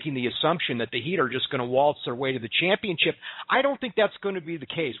people making the assumption that the Heat are just going to waltz their way to the championship, I don't think that's going to be the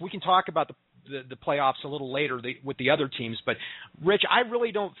case. We can talk about the playoffs a little later with the other teams, but, Rich, I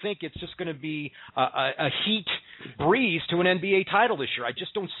really don't think it's just going to be a Heat breeze to an NBA title this year. I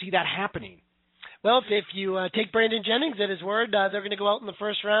just don't see that happening. Well, if you take Brandon Jennings at his word, they're going to go out in the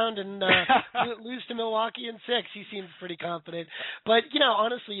first round and lose to Milwaukee in 6. He seems pretty confident. But, you know,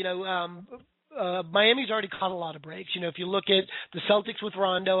 honestly, Miami's already caught a lot of breaks. You know, if you look at the Celtics with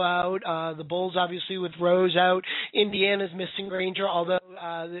Rondo out, the Bulls obviously with Rose out, Indiana's missing Granger, although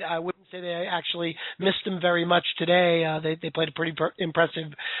I wouldn't say they actually missed him very much today. They played a pretty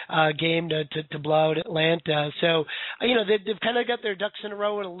impressive game to blow out Atlanta. So, they've kind of got their ducks in a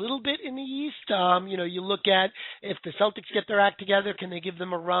row a little bit in the East. You look at if the Celtics get their act together, can they give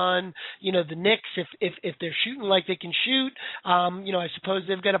them a run? You know, the Knicks, if they're shooting like they can shoot, I suppose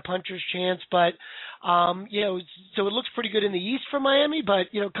they've got a puncher's chance, but so it looks pretty good in the East for Miami. But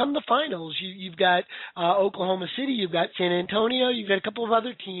come the finals, you've got Oklahoma City, you've got San Antonio, you've got a couple of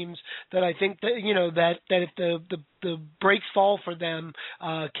other teams that I think that that if the breaks fall for them,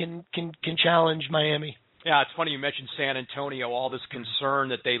 can challenge Miami. Yeah, it's funny you mentioned San Antonio, all this concern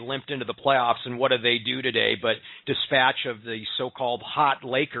that they limped into the playoffs, and what do they do today but dispatch of the so-called hot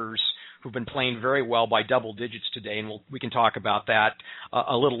Lakers, who've been playing very well by double digits today, and we can talk about that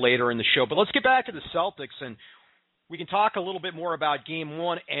a little later in the show. But let's get back to the Celtics, and we can talk a little bit more about Game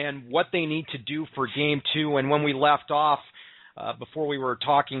 1 and what they need to do for Game 2. And when we left off, before we were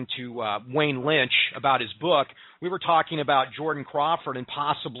talking to Wayne Lynch about his book, we were talking about Jordan Crawford and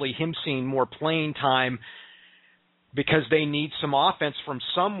possibly him seeing more playing time because they need some offense from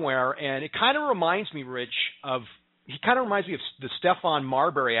somewhere. And it kind of reminds me, Rich, of the Stephon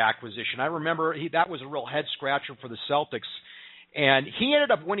Marbury acquisition. I remember that was a real head-scratcher for the Celtics. And he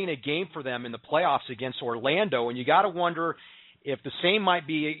ended up winning a game for them in the playoffs against Orlando. And you got to wonder if the same might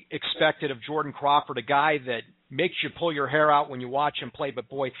be expected of Jordan Crawford, a guy that makes you pull your hair out when you watch him play. But,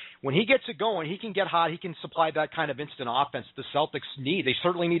 boy, when he gets it going, he can get hot. He can supply that kind of instant offense the Celtics need. They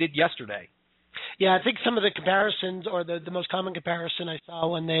certainly need it yesterday. Yeah, I think some of the comparisons, or the most common comparison I saw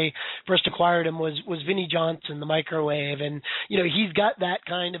when they first acquired him was Vinnie Johnson, the microwave. And, he's got that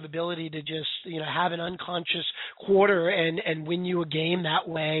kind of ability to just, have an unconscious quarter and win you a game that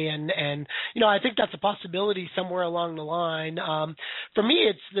way. And I think that's a possibility somewhere along the line. For me,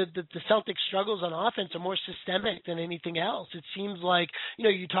 it's the Celtics' struggles on offense are more systemic than anything else. It seems like,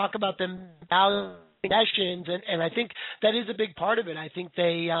 you talk about them sessions, and I think that is a big part of it. I think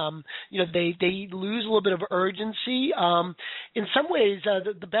they lose a little bit of urgency. In some ways,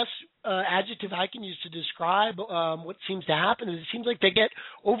 the best adjective I can use to describe what seems to happen is it seems like they get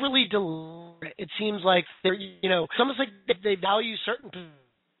overly deliberate. It seems like they're, it's almost like they value certain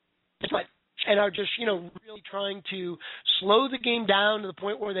positions and are just, really trying to slow the game down to the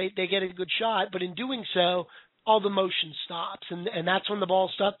point where they get a good shot, but in doing so, all the motion stops, and that's when the ball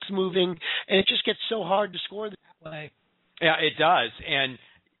stops moving, and it just gets so hard to score that way. Yeah, it does. And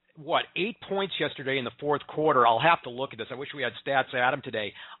 8 points yesterday in the fourth quarter? I'll have to look at this. I wish we had stats Adam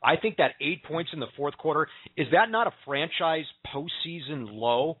today. I think that 8 points in the fourth quarter, is that not a franchise postseason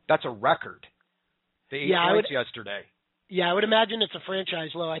low? That's a record. The 8 points yesterday. Yeah, I would imagine it's a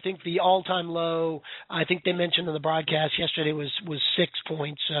franchise low. I think the all-time low, I think they mentioned in the broadcast yesterday, was 6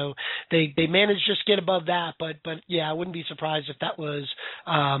 points. So they managed to just get above that. But yeah, I wouldn't be surprised if that was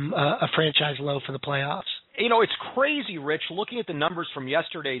a franchise low for the playoffs. It's crazy, Rich, looking at the numbers from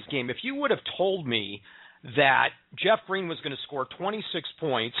yesterday's game. If you would have told me that Jeff Green was going to score 26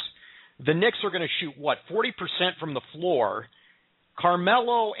 points, the Knicks are going to shoot, 40% from the floor,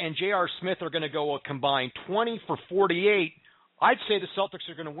 Carmelo and J.R. Smith are going to go a combined 20 for 48, I'd say the Celtics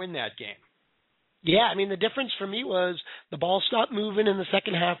are going to win that game. Yeah, I mean, the difference for me was the ball stopped moving in the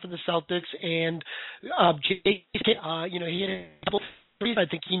second half of the Celtics, and he hit a couple threes. I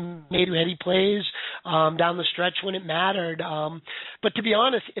think he made heady plays down the stretch when it mattered. But to be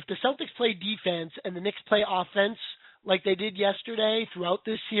honest, if the Celtics play defense and the Knicks play offense like they did yesterday throughout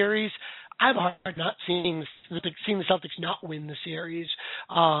this series, I have a hard time not seeing the Celtics not win the series.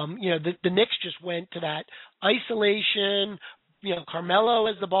 The Knicks just went to that isolation. Carmelo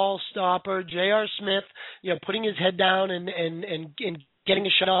as the ball stopper, J.R. Smith, putting his head down and getting a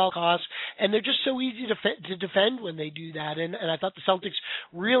shot at all costs, and they're just so easy to defend when they do that. And I thought the Celtics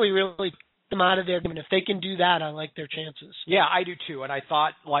really them out of there, and if they can do that, I like their chances. Yeah, I do too. And I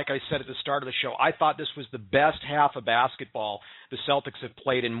thought, like I said at the start of the show, I thought this was the best half of basketball the Celtics have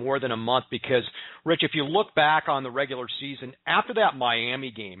played in more than a month because, Rich, if you look back on the regular season, after that Miami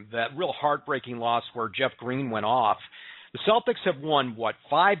game, that real heartbreaking loss where Jeff Green went off, the Celtics have won,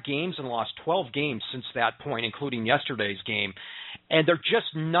 5 games and lost 12 games since that point, including yesterday's game. And they're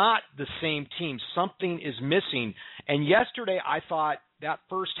just not the same team. Something is missing. And yesterday I thought that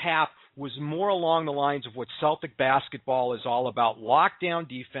first half was more along the lines of what Celtic basketball is all about, lockdown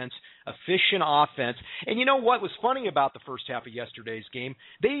defense, efficient offense. And you know what was funny about the first half of yesterday's game?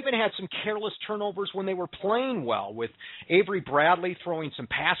 They even had some careless turnovers when they were playing well, with Avery Bradley throwing some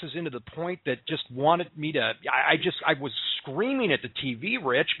passes into the point that just wanted me to – I was screaming at the TV,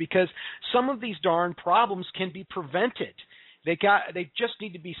 Rich, because some of these darn problems can be prevented. They just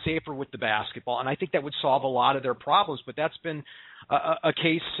need to be safer with the basketball, and I think that would solve a lot of their problems. But that's been a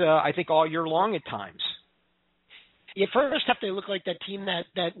case, I think, all year long at times. Yeah, first half they look like that team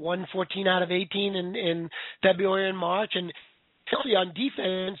that won 14 out of 18 in February and March, and on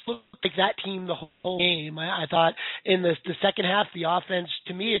defense looked like that team the whole game. I thought in the second half, the offense,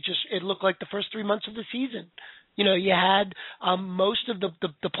 to me, it looked like the first 3 months of the season. You had most of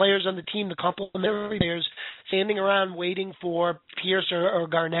the players on the team, the complementary players, standing around waiting for Pierce or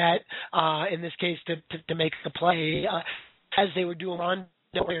Garnett, in this case, to make the play, as they were doing on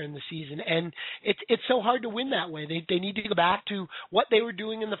earlier in the season. And it's so hard to win that way. They need to go back to what they were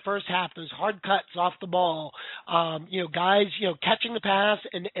doing in the first half, those hard cuts off the ball, guys, catching the pass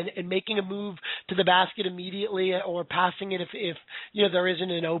and making a move to the basket immediately, or passing it if there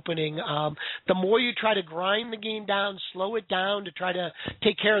isn't an opening. The more you try to grind the game down, slow it down to try to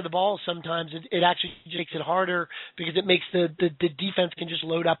take care of the ball, sometimes it actually makes it harder, because it makes the defense can just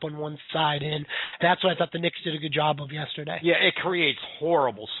load up on one side. And that's what I thought the Knicks did a good job of yesterday. Yeah, it creates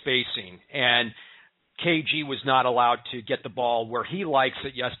horrible spacing, and KG was not allowed to get the ball where he likes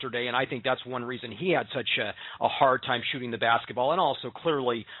it yesterday, and I think that's one reason he had such a hard time shooting the basketball. And also,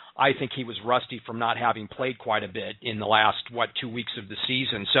 clearly, I think he was rusty from not having played quite a bit in the last, 2 weeks of the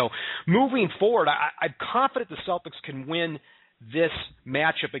season. So moving forward, I'm confident the Celtics can win this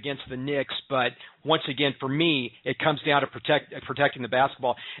matchup against the Knicks, but once again, for me, it comes down to protecting the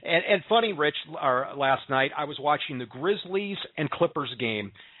basketball. And funny, Rich, last night I was watching the Grizzlies and Clippers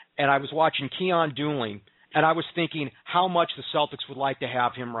game, and I was watching Keon Dooling, and I was thinking how much the Celtics would like to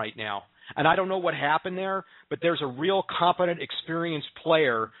have him right now. And I don't know what happened there, but there's a real competent, experienced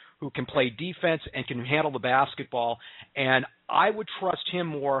player who can play defense and can handle the basketball. And I would trust him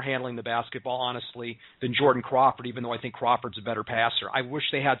more handling the basketball, honestly, than Jordan Crawford, even though I think Crawford's a better passer. I wish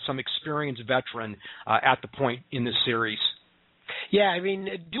they had some experienced veteran at the point in this series. Yeah, I mean,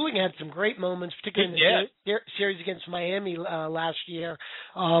 Dewing had some great moments, particularly in the series against Miami last year.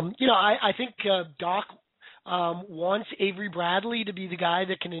 I think Doc wants Avery Bradley to be the guy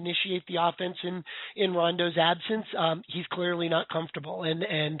that can initiate the offense in Rondo's absence. He's clearly not comfortable,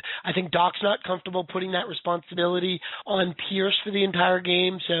 and I think Doc's not comfortable putting that responsibility on Pierce for the entire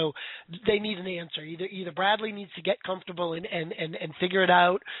game. So they need an answer. Either Bradley needs to get comfortable and figure it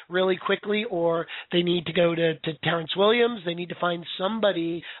out really quickly, or they need to go to Terrence Williams. They need to find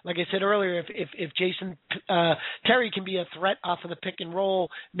somebody. Like I said earlier, if Jason Terry can be a threat off of the pick and roll,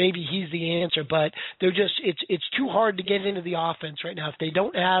 maybe he's the answer. But they're just it's too hard to get into the offense right now. If they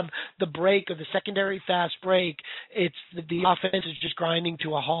don't have the break or the secondary fast break, it's the offense is just grinding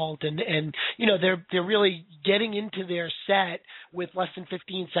to a halt, and they're really getting into their set with less than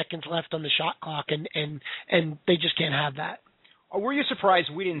 15 seconds left on the shot clock, and they just can't have that. Were you surprised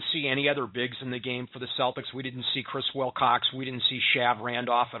we didn't see any other bigs in the game for the Celtics? We didn't see Chris Wilcox. We didn't see Shav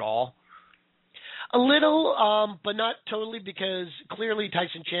Randolph at all? A little, but not totally, because clearly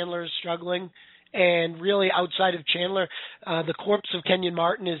Tyson Chandler is struggling. And really, outside of Chandler, the corpse of Kenyon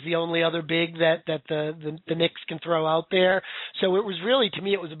Martin is the only other big that the Knicks can throw out there. So it was really, to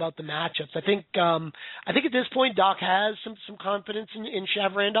me, it was about the matchups. I think at this point, Doc has some confidence in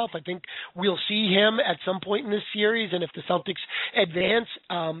Shav Randolph. I think we'll see him at some point in this series, and if the Celtics advance,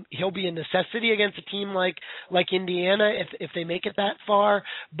 he'll be a necessity against a team like Indiana if they make it that far.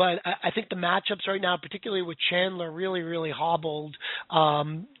 But I think the matchups right now, particularly with Chandler, really hobbled,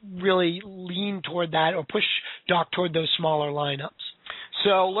 really lean toward that, or push Doc toward those smaller lineups.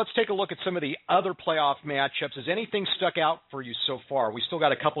 So let's take a look at some of the other playoff matchups. Has anything stuck out for you so far? We still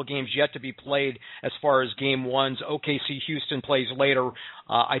got a couple of games yet to be played as far as game ones. OKC Houston plays later.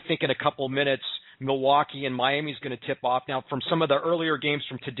 I think in a couple of minutes, Milwaukee and Miami's going to tip off. Now, from some of the earlier games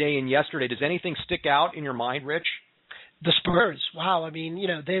from today and yesterday, does anything stick out in your mind, Rich? The Spurs, wow. I mean,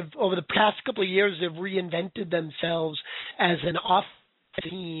 they've, over the past couple of years, they've reinvented themselves as an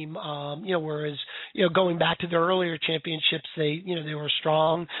team, whereas, going back to their earlier championships, they were a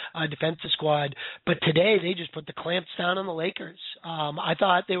strong defensive squad, but today they just put the clamps down on the Lakers. I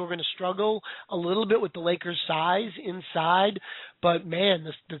thought they were going to struggle a little bit with the Lakers' size inside, but man,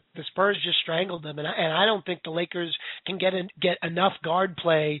 the Spurs just strangled them, and I don't think the Lakers can get enough guard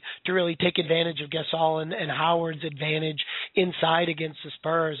play to really take advantage of Gasol and Howard's advantage inside against the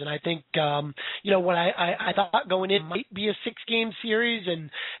Spurs. And I think what I thought going in might be a 6-game series,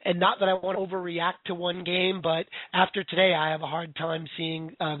 and not that I want to overreact to one game, but after today, I have a hard time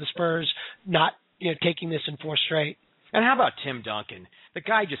seeing the Spurs not taking this in 4 straight. And how about Tim Duncan? The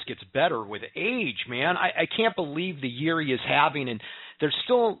guy just gets better with age, man. I can't believe the year he is having, and there's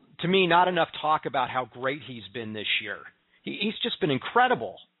still, to me, not enough talk about how great he's been this year. He's just been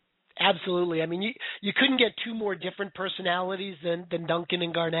incredible. Absolutely. I mean, you couldn't get two more different personalities than Duncan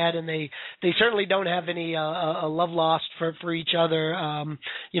and Garnett, and they certainly don't have any a love lost for each other,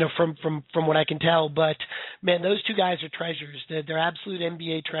 from what I can tell. But man, those two guys are treasures. They're absolute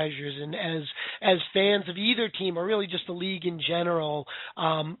NBA treasures, and as fans of either team, or really just the league in general,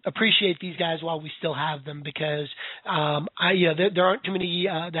 appreciate these guys while we still have them, because there aren't too many,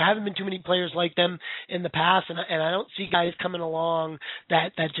 there haven't been too many players like them in the past, and I don't see guys coming along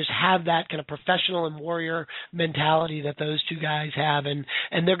that just have that kind of professional and warrior mentality that those two guys have, and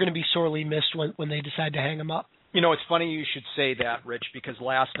they're going to be sorely missed when they decide to hang them up. It's funny you should say that, Rich, because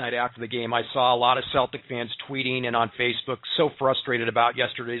last night after the game, I saw a lot of Celtic fans tweeting and on Facebook so frustrated about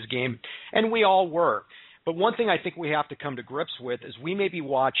yesterday's game, and we all were. But one thing I think we have to come to grips with is we may be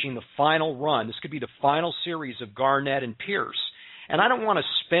watching the final run. This could be the final series of Garnett and Pierce, and I don't want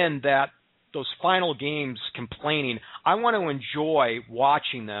to spend those final games complaining. I want to enjoy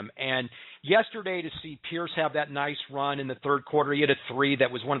watching them. And yesterday, to see Pierce have that nice run in the third quarter, he had a 3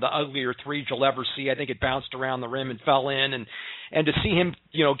 that was one of the uglier 3s you'll ever see. I think it bounced around the rim and fell in. And to see him,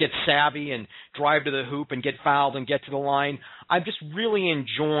 get savvy and drive to the hoop and get fouled and get to the line, I'm just really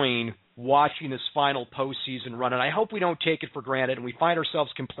enjoying watching this final postseason run, and I hope we don't take it for granted and we find ourselves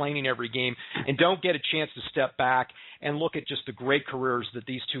complaining every game and don't get a chance to step back and look at just the great careers that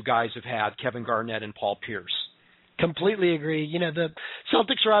these two guys have had, Kevin Garnett and Paul Pierce. Completely agree. You know, the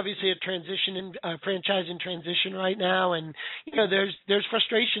Celtics are obviously a franchise in transition right now, and you know there's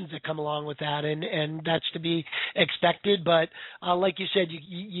frustrations that come along with that, and that's to be expected. But like you said,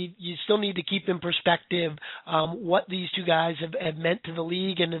 you still need to keep in perspective what these two guys have meant to the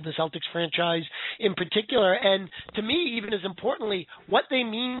league and to the Celtics franchise in particular, and to me, even as importantly, what they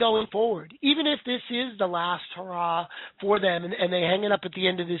mean going forward. Even if this is the last hurrah for them, and they hang it up at the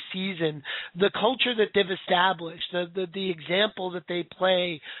end of this season, the culture that they've established, the example that they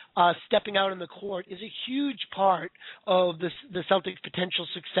play stepping out on the court is a huge part of the Celtics' potential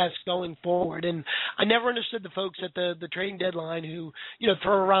success going forward. And I never understood the folks at the trading deadline who, you know,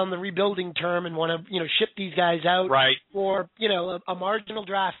 throw around the rebuilding term and want to, you know, ship these guys out for, you know, a marginal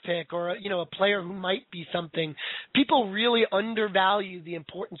draft pick or, you know, a player who might be something. People really undervalue the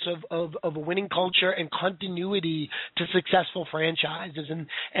importance of a winning culture and continuity to successful franchises.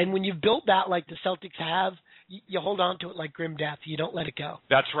 And when you've built that like the Celtics have, you hold on to it like grim death. You don't let it go.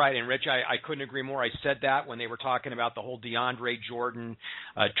 That's right. And, Rich, I couldn't agree more. I said that when they were talking about the whole DeAndre Jordan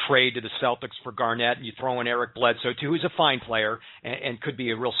trade to the Celtics for Garnett, and you throw in Eric Bledsoe, too, who's a fine player and could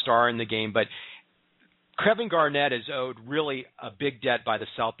be a real star in the game. But Kevin Garnett is owed really a big debt by the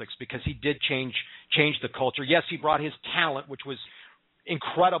Celtics because he did change the culture. Yes, he brought his talent, which was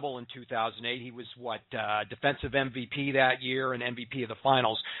incredible in 2008. He was, defensive MVP that year and MVP of the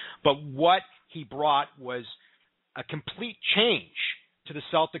finals. But what he brought was a complete change to the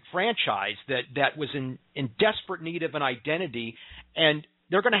Celtic franchise that was in desperate need of an identity, and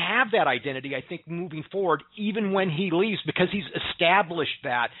they're going to have that identity, I think, moving forward, even when he leaves, because he's established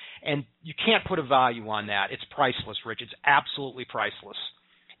that, and you can't put a value on that. It's priceless, Rich. It's absolutely priceless.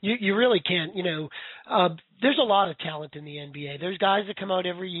 You really can't. You know, there's a lot of talent in the NBA. There's guys that come out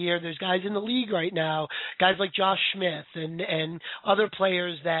every year. There's guys in the league right now, guys like Josh Smith and other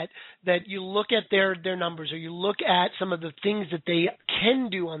players that you look at their numbers, or you look at some of the things that they can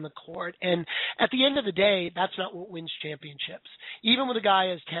do on the court. And at the end of the day, that's not what wins championships. Even with a guy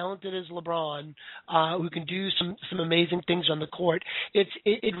as talented as LeBron, who can do some amazing things on the court,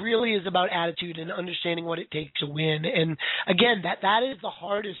 it really is about attitude and understanding what it takes to win. And again, that is the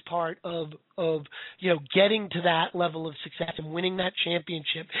hardest part of getting to that level of success and winning that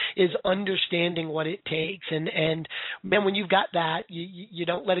championship, is understanding what it takes. And man, when you've got that, you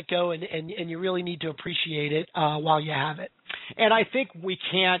don't let it go, and you really need to appreciate it while you have it. And I think we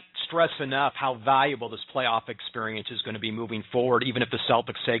can't stress enough how valuable this playoff experience is going to be moving forward, even if the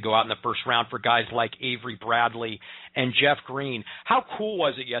Celtics, say, go out in the first round for guys like Avery Bradley and Jeff Green. How cool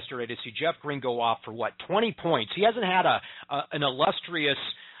was it yesterday to see Jeff Green go off for, 20 points? He hasn't had an illustrious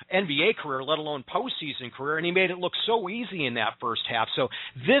NBA career, let alone postseason career, and he made it look so easy in that first half. So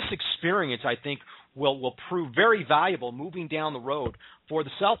this experience, I think, will prove very valuable moving down the road for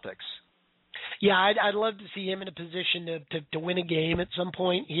the Celtics. Yeah, I'd love to see him in a position to win a game at some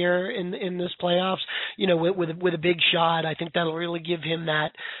point here in this playoffs. You know, with a big shot, I think that'll really give him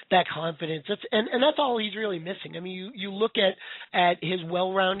that confidence. And that's all he's really missing. I mean, you look at his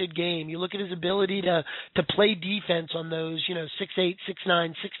well-rounded game. You look at his ability to play defense on those 6'8",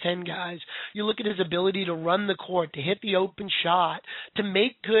 6'9", 6'10" guys. You look at his ability to run the court, to hit the open shot, to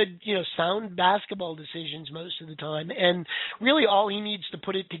make good sound basketball decisions most of the time. And really, all he needs to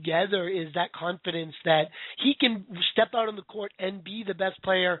put it together is that confidence that he can step out on the court and be the best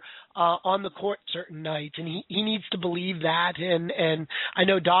player on the court certain nights, and he needs to believe that. And I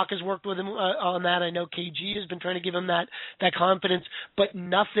know Doc has worked with him on that. I know KG has been trying to give him that confidence, but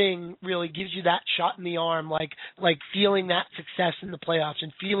nothing really gives you that shot in the arm like feeling that success in the playoffs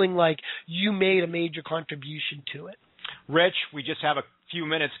and feeling like you made a major contribution to it. Rich, we just have a few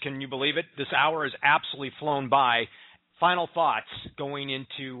minutes. Can you believe it? This hour has absolutely flown by. Final thoughts going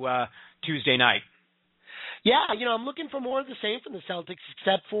into Tuesday night. Yeah, I'm looking for more of the same from the Celtics,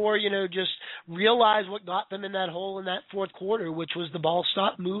 except for, just realize what got them in that hole in that fourth quarter, which was the ball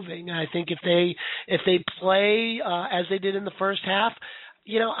stopped moving. And I think if they play as they did in the first half,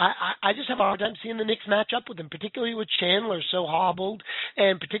 I just have a hard time seeing the Knicks match up with them, particularly with Chandler so hobbled,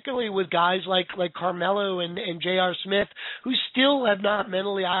 and particularly with guys like Carmelo and J.R. Smith, who still have not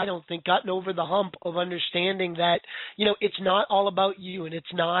mentally, I don't think, gotten over the hump of understanding that, it's not all about you, and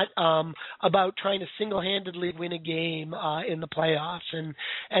it's not about trying to single-handedly win a game in the playoffs.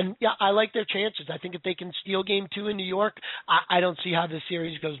 And yeah, I like their chances. I think if they can steal Game 2 in New York, I don't see how this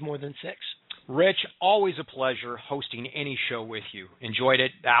series goes more than 6. Rich, always a pleasure hosting any show with you. Enjoyed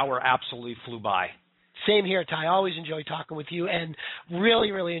it. The hour absolutely flew by. Same here, Ty. Always enjoy talking with you, and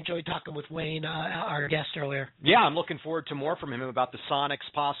really, really enjoyed talking with Wayne, our guest earlier. Yeah, I'm looking forward to more from him about the Sonics'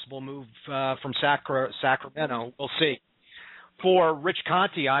 possible move from Sacramento. We'll see. For Rich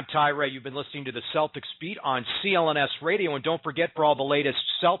Conti, I'm Ty Ray. You've been listening to the Celtics Beat on CLNS Radio. And don't forget, for all the latest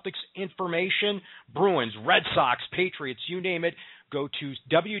Celtics information, Bruins, Red Sox, Patriots, you name it, go to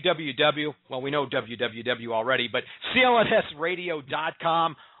well, we know www already, but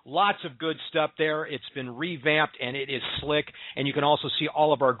clnsradio.com. Lots of good stuff there. It's been revamped, and it is slick. And you can also see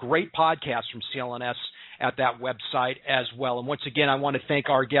all of our great podcasts from CLNS at that website as well. And once again, I want to thank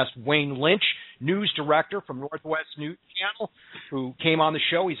our guest, Wayne Lynch, news director from Northwest News Channel, who came on the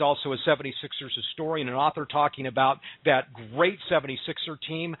show. He's also a 76ers historian and author, talking about that great 76er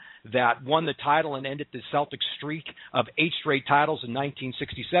team that won the title and ended the Celtics streak of 8 straight titles in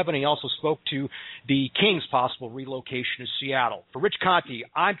 1967. He also spoke to the Kings' possible relocation to Seattle. For Rich Conti,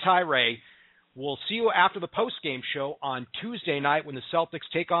 I'm Ty Ray. We'll see you after the postgame show on Tuesday night when the Celtics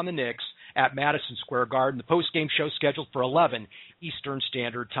take on the Knicks at Madison Square Garden. The postgame show scheduled for 11 Eastern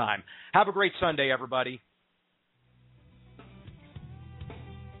Standard Time. Have a great Sunday, everybody.